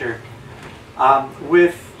pressure.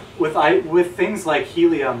 With things like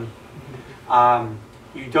helium,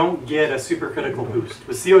 you don't get a supercritical boost.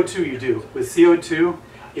 With CO2, you do. With CO2,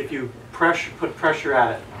 if you put pressure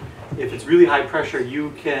at it, if it's really high pressure,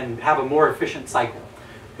 you can have a more efficient cycle.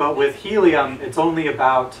 But with helium, it's only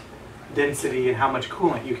about density and how much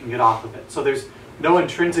coolant you can get off of it. So there's no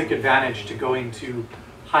intrinsic advantage to going to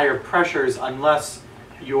higher pressures unless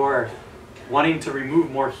you're wanting to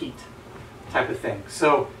remove more heat type of thing.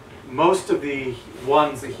 So most of the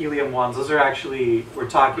ones, the helium ones, those are actually, we're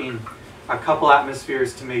talking a couple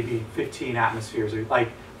atmospheres to maybe 15 atmospheres. Or like,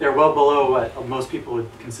 they're well below what most people would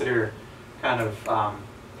consider kind of,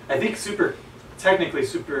 I think technically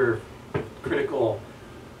supercritical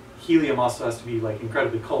helium also has to be like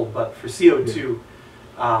incredibly cold, but for CO2,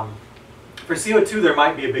 there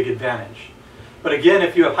might be a big advantage. But again,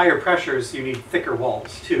 if you have higher pressures, you need thicker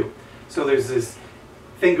walls too. So there's this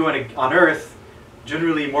thing going on Earth,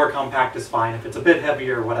 generally more compact is fine. If it's a bit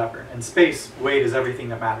heavier or whatever. And space, weight is everything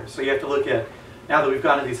that matters. So you have to look at, now that we've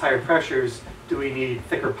gotten to these higher pressures, do we need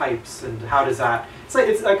thicker pipes, and how does that,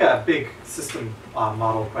 it's like a big system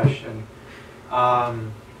model question.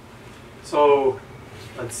 So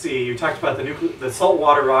let's see, you talked about the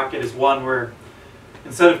saltwater rocket is one where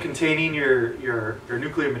instead of containing your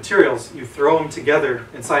nuclear materials, you throw them together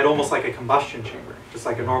inside almost like a combustion chamber, just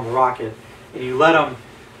like a normal rocket, and you let them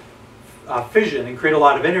fission and create a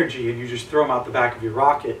lot of energy, and you just throw them out the back of your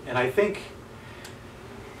rocket. And I think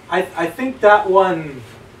that one,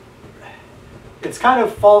 it's kind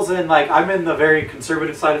of falls in, like, I'm in the very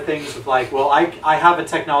conservative side of things of like, well, I have a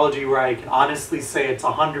technology where I can honestly say it's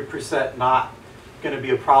 100% not going to be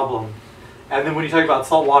a problem. And then when you talk about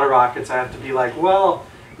saltwater rockets, I have to be like, well,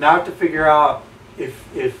 now I have to figure out if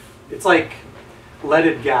it's like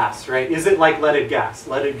leaded gas, right? Is it like leaded gas?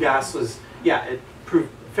 Leaded gas was, yeah, it proved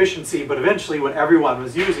efficiency, but eventually when everyone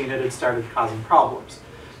was using it, it started causing problems.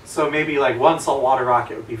 So maybe like one saltwater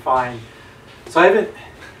rocket would be fine. So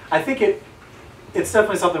I think it's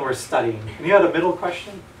definitely something we're studying. And you had a middle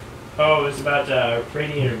question? Oh, it was about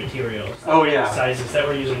radiator materials. Oh yeah. Sizes that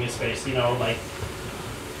we're using in space. You know, like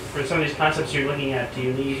for some of these concepts you're looking at, do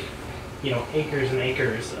you need, you know, acres and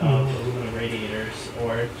acres of aluminum radiators,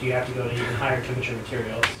 or do you have to go to even higher temperature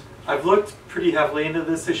materials? I've looked pretty heavily into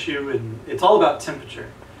this issue, and it's all about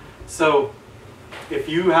temperature. So if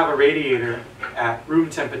you have a radiator at room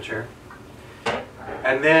temperature,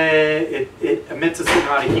 and then it emits a certain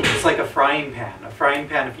amount of heat, it's like a frying pan. A frying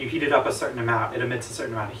pan, if you heat it up a certain amount, it emits a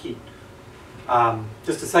certain amount of heat.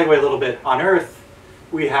 Just to segue a little bit, on Earth,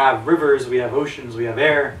 we have rivers, we have oceans, we have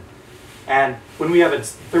air, and when we have a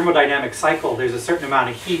thermodynamic cycle, there's a certain amount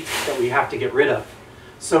of heat that we have to get rid of.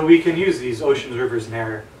 So we can use these oceans, rivers, and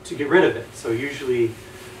air to get rid of it. So usually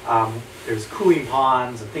there's cooling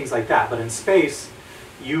ponds and things like that, but in space,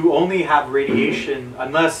 you only have radiation,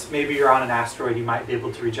 unless maybe you're on an asteroid, you might be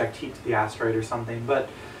able to reject heat to the asteroid or something. But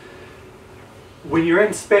when you're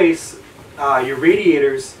in space, your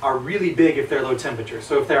radiators are really big if they're low temperature.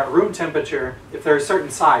 So if they're at room temperature, if they're a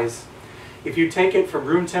certain size, if you take it from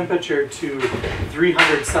room temperature to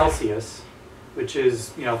 300 Celsius, which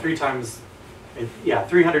is, you know,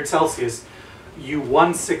 300 Celsius, you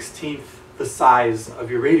 1/16 the size of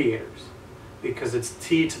your radiators, because it's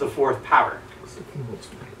T to the 4th power.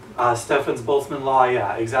 Stefan's Boltzmann law,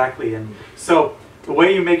 yeah, exactly. And so the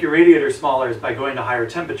way you make your radiator smaller is by going to higher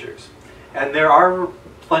temperatures. And there are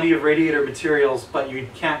plenty of radiator materials, but you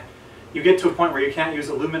get to a point where you can't use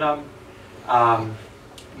aluminum.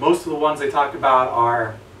 Most of the ones they talk about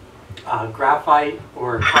are graphite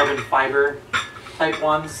or carbon fiber type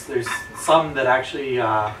ones. There's some that actually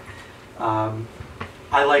I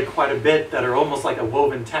like quite a bit that are almost like a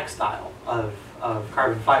woven textile of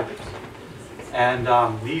carbon fibers. And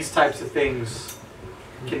these types of things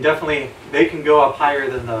can they can go up higher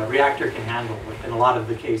than the reactor can handle in a lot of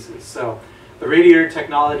the cases. So the radiator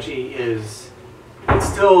technology it's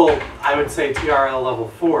still, I would say, TRL level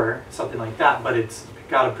 4, something like that, but it's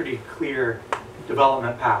got a pretty clear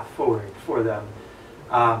development path forward for them.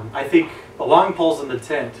 I think the long poles in the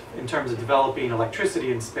tent in terms of developing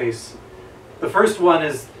electricity in space, the first one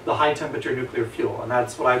is the high temperature nuclear fuel, and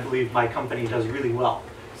that's what I believe my company does really well.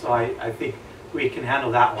 So I think we can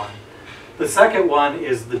handle that one. The second one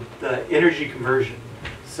is the energy conversion.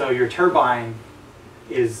 So your turbine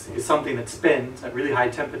is something that spins at really high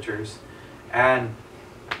temperatures. And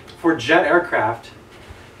for jet aircraft,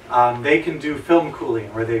 they can do film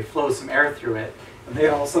cooling where they flow some air through it. And they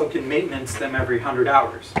also can maintenance them every 100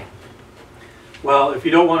 hours. Well, if you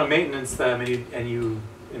don't want to maintenance them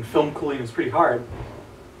and film cooling is pretty hard,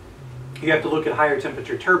 you have to look at higher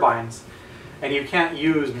temperature turbines. And you can't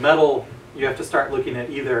use metal. You have to start looking at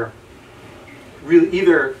either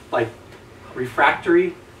like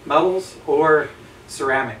refractory metals or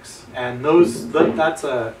ceramics, and that's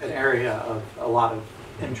an area of a lot of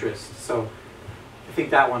interest. So I think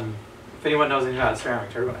that one, if anyone knows anything about ceramic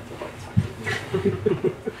turbines,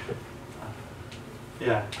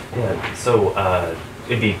 yeah. Yeah. So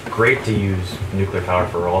it'd be great to use nuclear power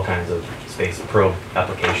for all kinds of space probe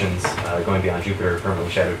applications, going beyond Jupiter,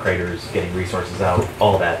 permanently shadowed craters, getting resources out.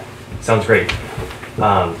 All that sounds great,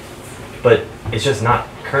 but it's just not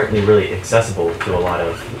currently really accessible to a lot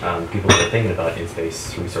of people that are thinking about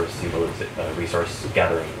in-space resource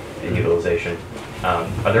gathering and utilization.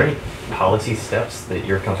 Are there any policy steps that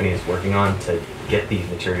your company is working on to get these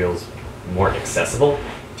materials more accessible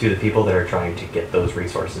to the people that are trying to get those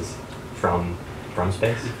resources from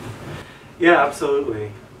space? Yeah,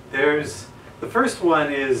 absolutely. The first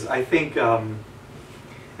one is, I think,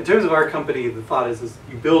 in terms of our company, the thought is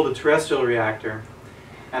you build a terrestrial reactor,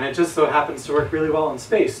 and it just so happens to work really well in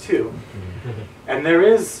space too. And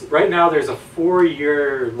right now there's a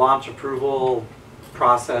 4-year launch approval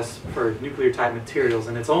process for nuclear type materials,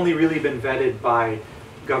 and it's only really been vetted by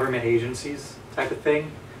government agencies type of thing.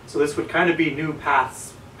 So this would kind of be new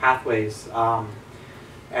pathways.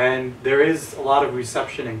 And there is a lot of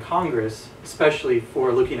reception in Congress, especially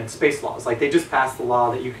for looking at space laws. Like they just passed the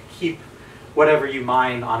law that you could keep whatever you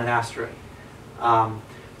mine on an asteroid.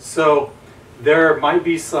 So there might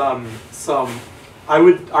be some, I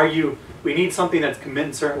would argue, we need something that's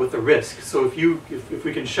commensurate with the risk. So if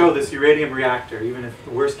we can show this uranium reactor, even if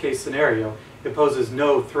the worst case scenario, it poses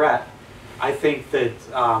no threat, I think that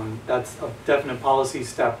that's a definite policy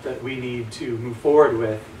step that we need to move forward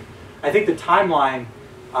with. I think the timeline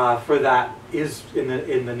for that is in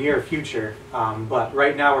the near future, but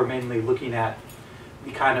right now we're mainly looking at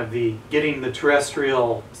getting the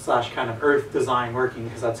terrestrial / kind of Earth design working,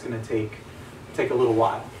 because that's going to take a little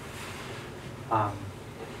while.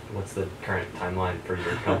 What's the current timeline for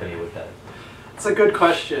your company with that? It's a good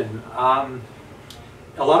question. A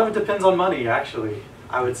lot of it depends on money, actually.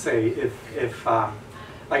 I would say if like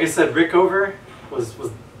I said, Rickover was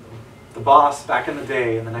the boss back in the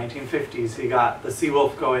day in the 1950s. He got the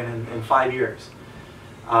Seawolf going in 5 years.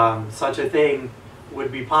 Such a thing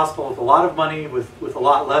would be possible with a lot of money, with a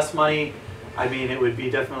lot less money. I mean, it would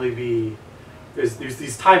definitely be. There's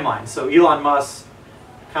these timelines. So Elon Musk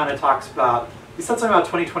kind of talks about. He said something about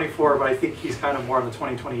 2024, but I think he's kind of more in the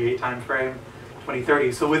 2028 time frame,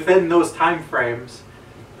 2030. So within those time frames,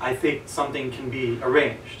 I think something can be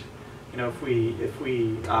arranged. You know, if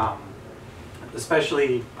we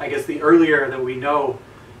especially, I guess, the earlier that we know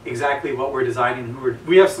exactly what we're designing,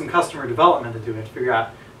 we have some customer development to do. We have to figure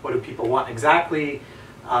out what do people want exactly.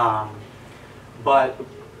 But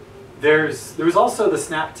there was also the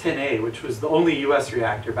SNAP 10A, which was the only U.S.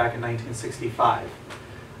 reactor back in 1965.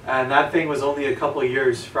 And that thing was only a couple of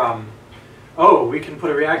years from, oh, we can put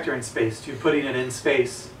a reactor in space, to putting it in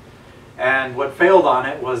space. And what failed on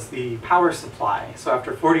it was the power supply. So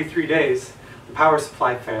after 43 days, the power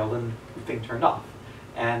supply failed and the thing turned off.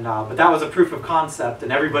 And but that was a proof of concept,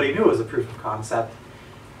 and everybody knew it was a proof of concept.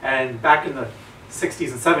 And back in the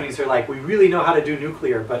 60s and 70s, they're like, we really know how to do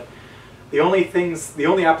nuclear, but the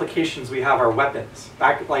only applications we have are weapons.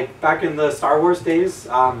 Back in the Star Wars days,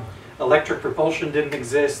 electric propulsion didn't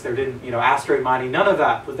exist. There didn't, asteroid mining, none of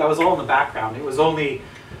that. But that was all in the background. It was only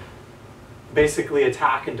basically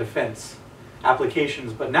attack and defense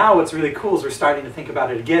applications. But now what's really cool is we're starting to think about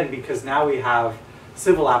it again, because now we have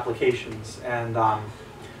civil applications. And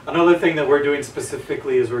another thing that we're doing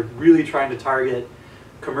specifically is we're really trying to target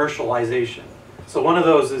commercialization. So one of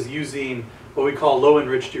those is using what we call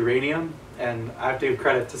low-enriched uranium. And I have to give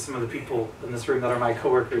credit to some of the people in this room that are my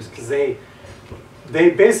coworkers, because they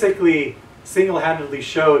basically single-handedly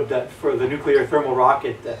showed that for the nuclear thermal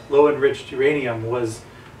rocket, that low-enriched uranium was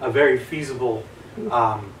a very feasible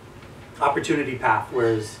opportunity path,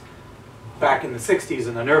 whereas back in the 60s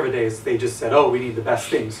and the NERVA days, they just said, oh, we need the best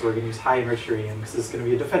things, so we're going to use high-enriched uranium because this is going to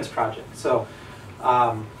be a defense project. So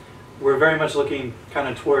we're very much looking kind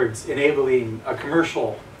of towards enabling a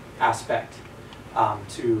commercial aspect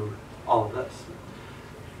to all of this.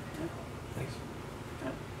 Thanks.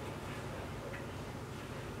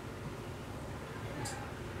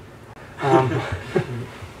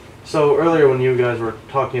 So earlier when you guys were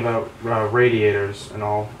talking about radiators and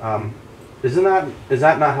all, is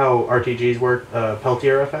that not how RTGs work?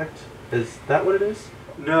 Peltier effect? Is that what it is?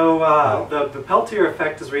 No, the Peltier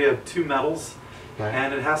effect is where you have two metals, Right.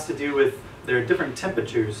 and it has to do with their different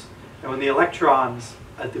temperatures. And when the electrons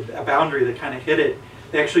at the boundary that kind of hit it,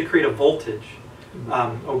 they actually create a voltage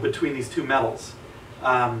between these two metals.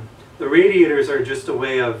 The radiators are just a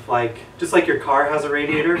way of just like your car has a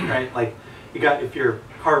radiator, right? Like if your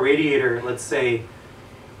car radiator, let's say,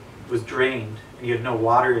 was drained and you had no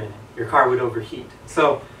water in it, your car would overheat.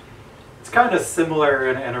 So it's kind of similar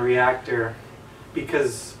in a reactor,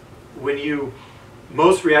 because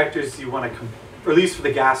most reactors you want to, or at least for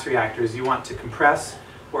the gas reactors, you want to compress,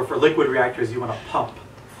 or for liquid reactors you want to pump.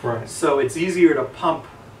 Right. So it's easier to pump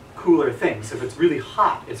cooler things. If it's really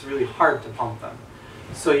hot, it's really hard to pump them.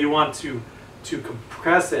 So you want to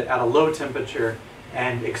compress it at a low temperature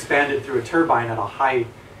and expand it through a turbine at a high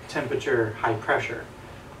temperature, high pressure.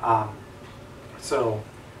 So,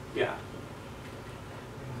 yeah.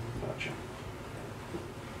 Gotcha.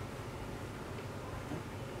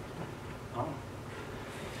 Oh.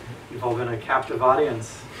 You've all been a captive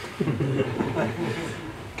audience.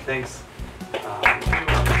 Thanks.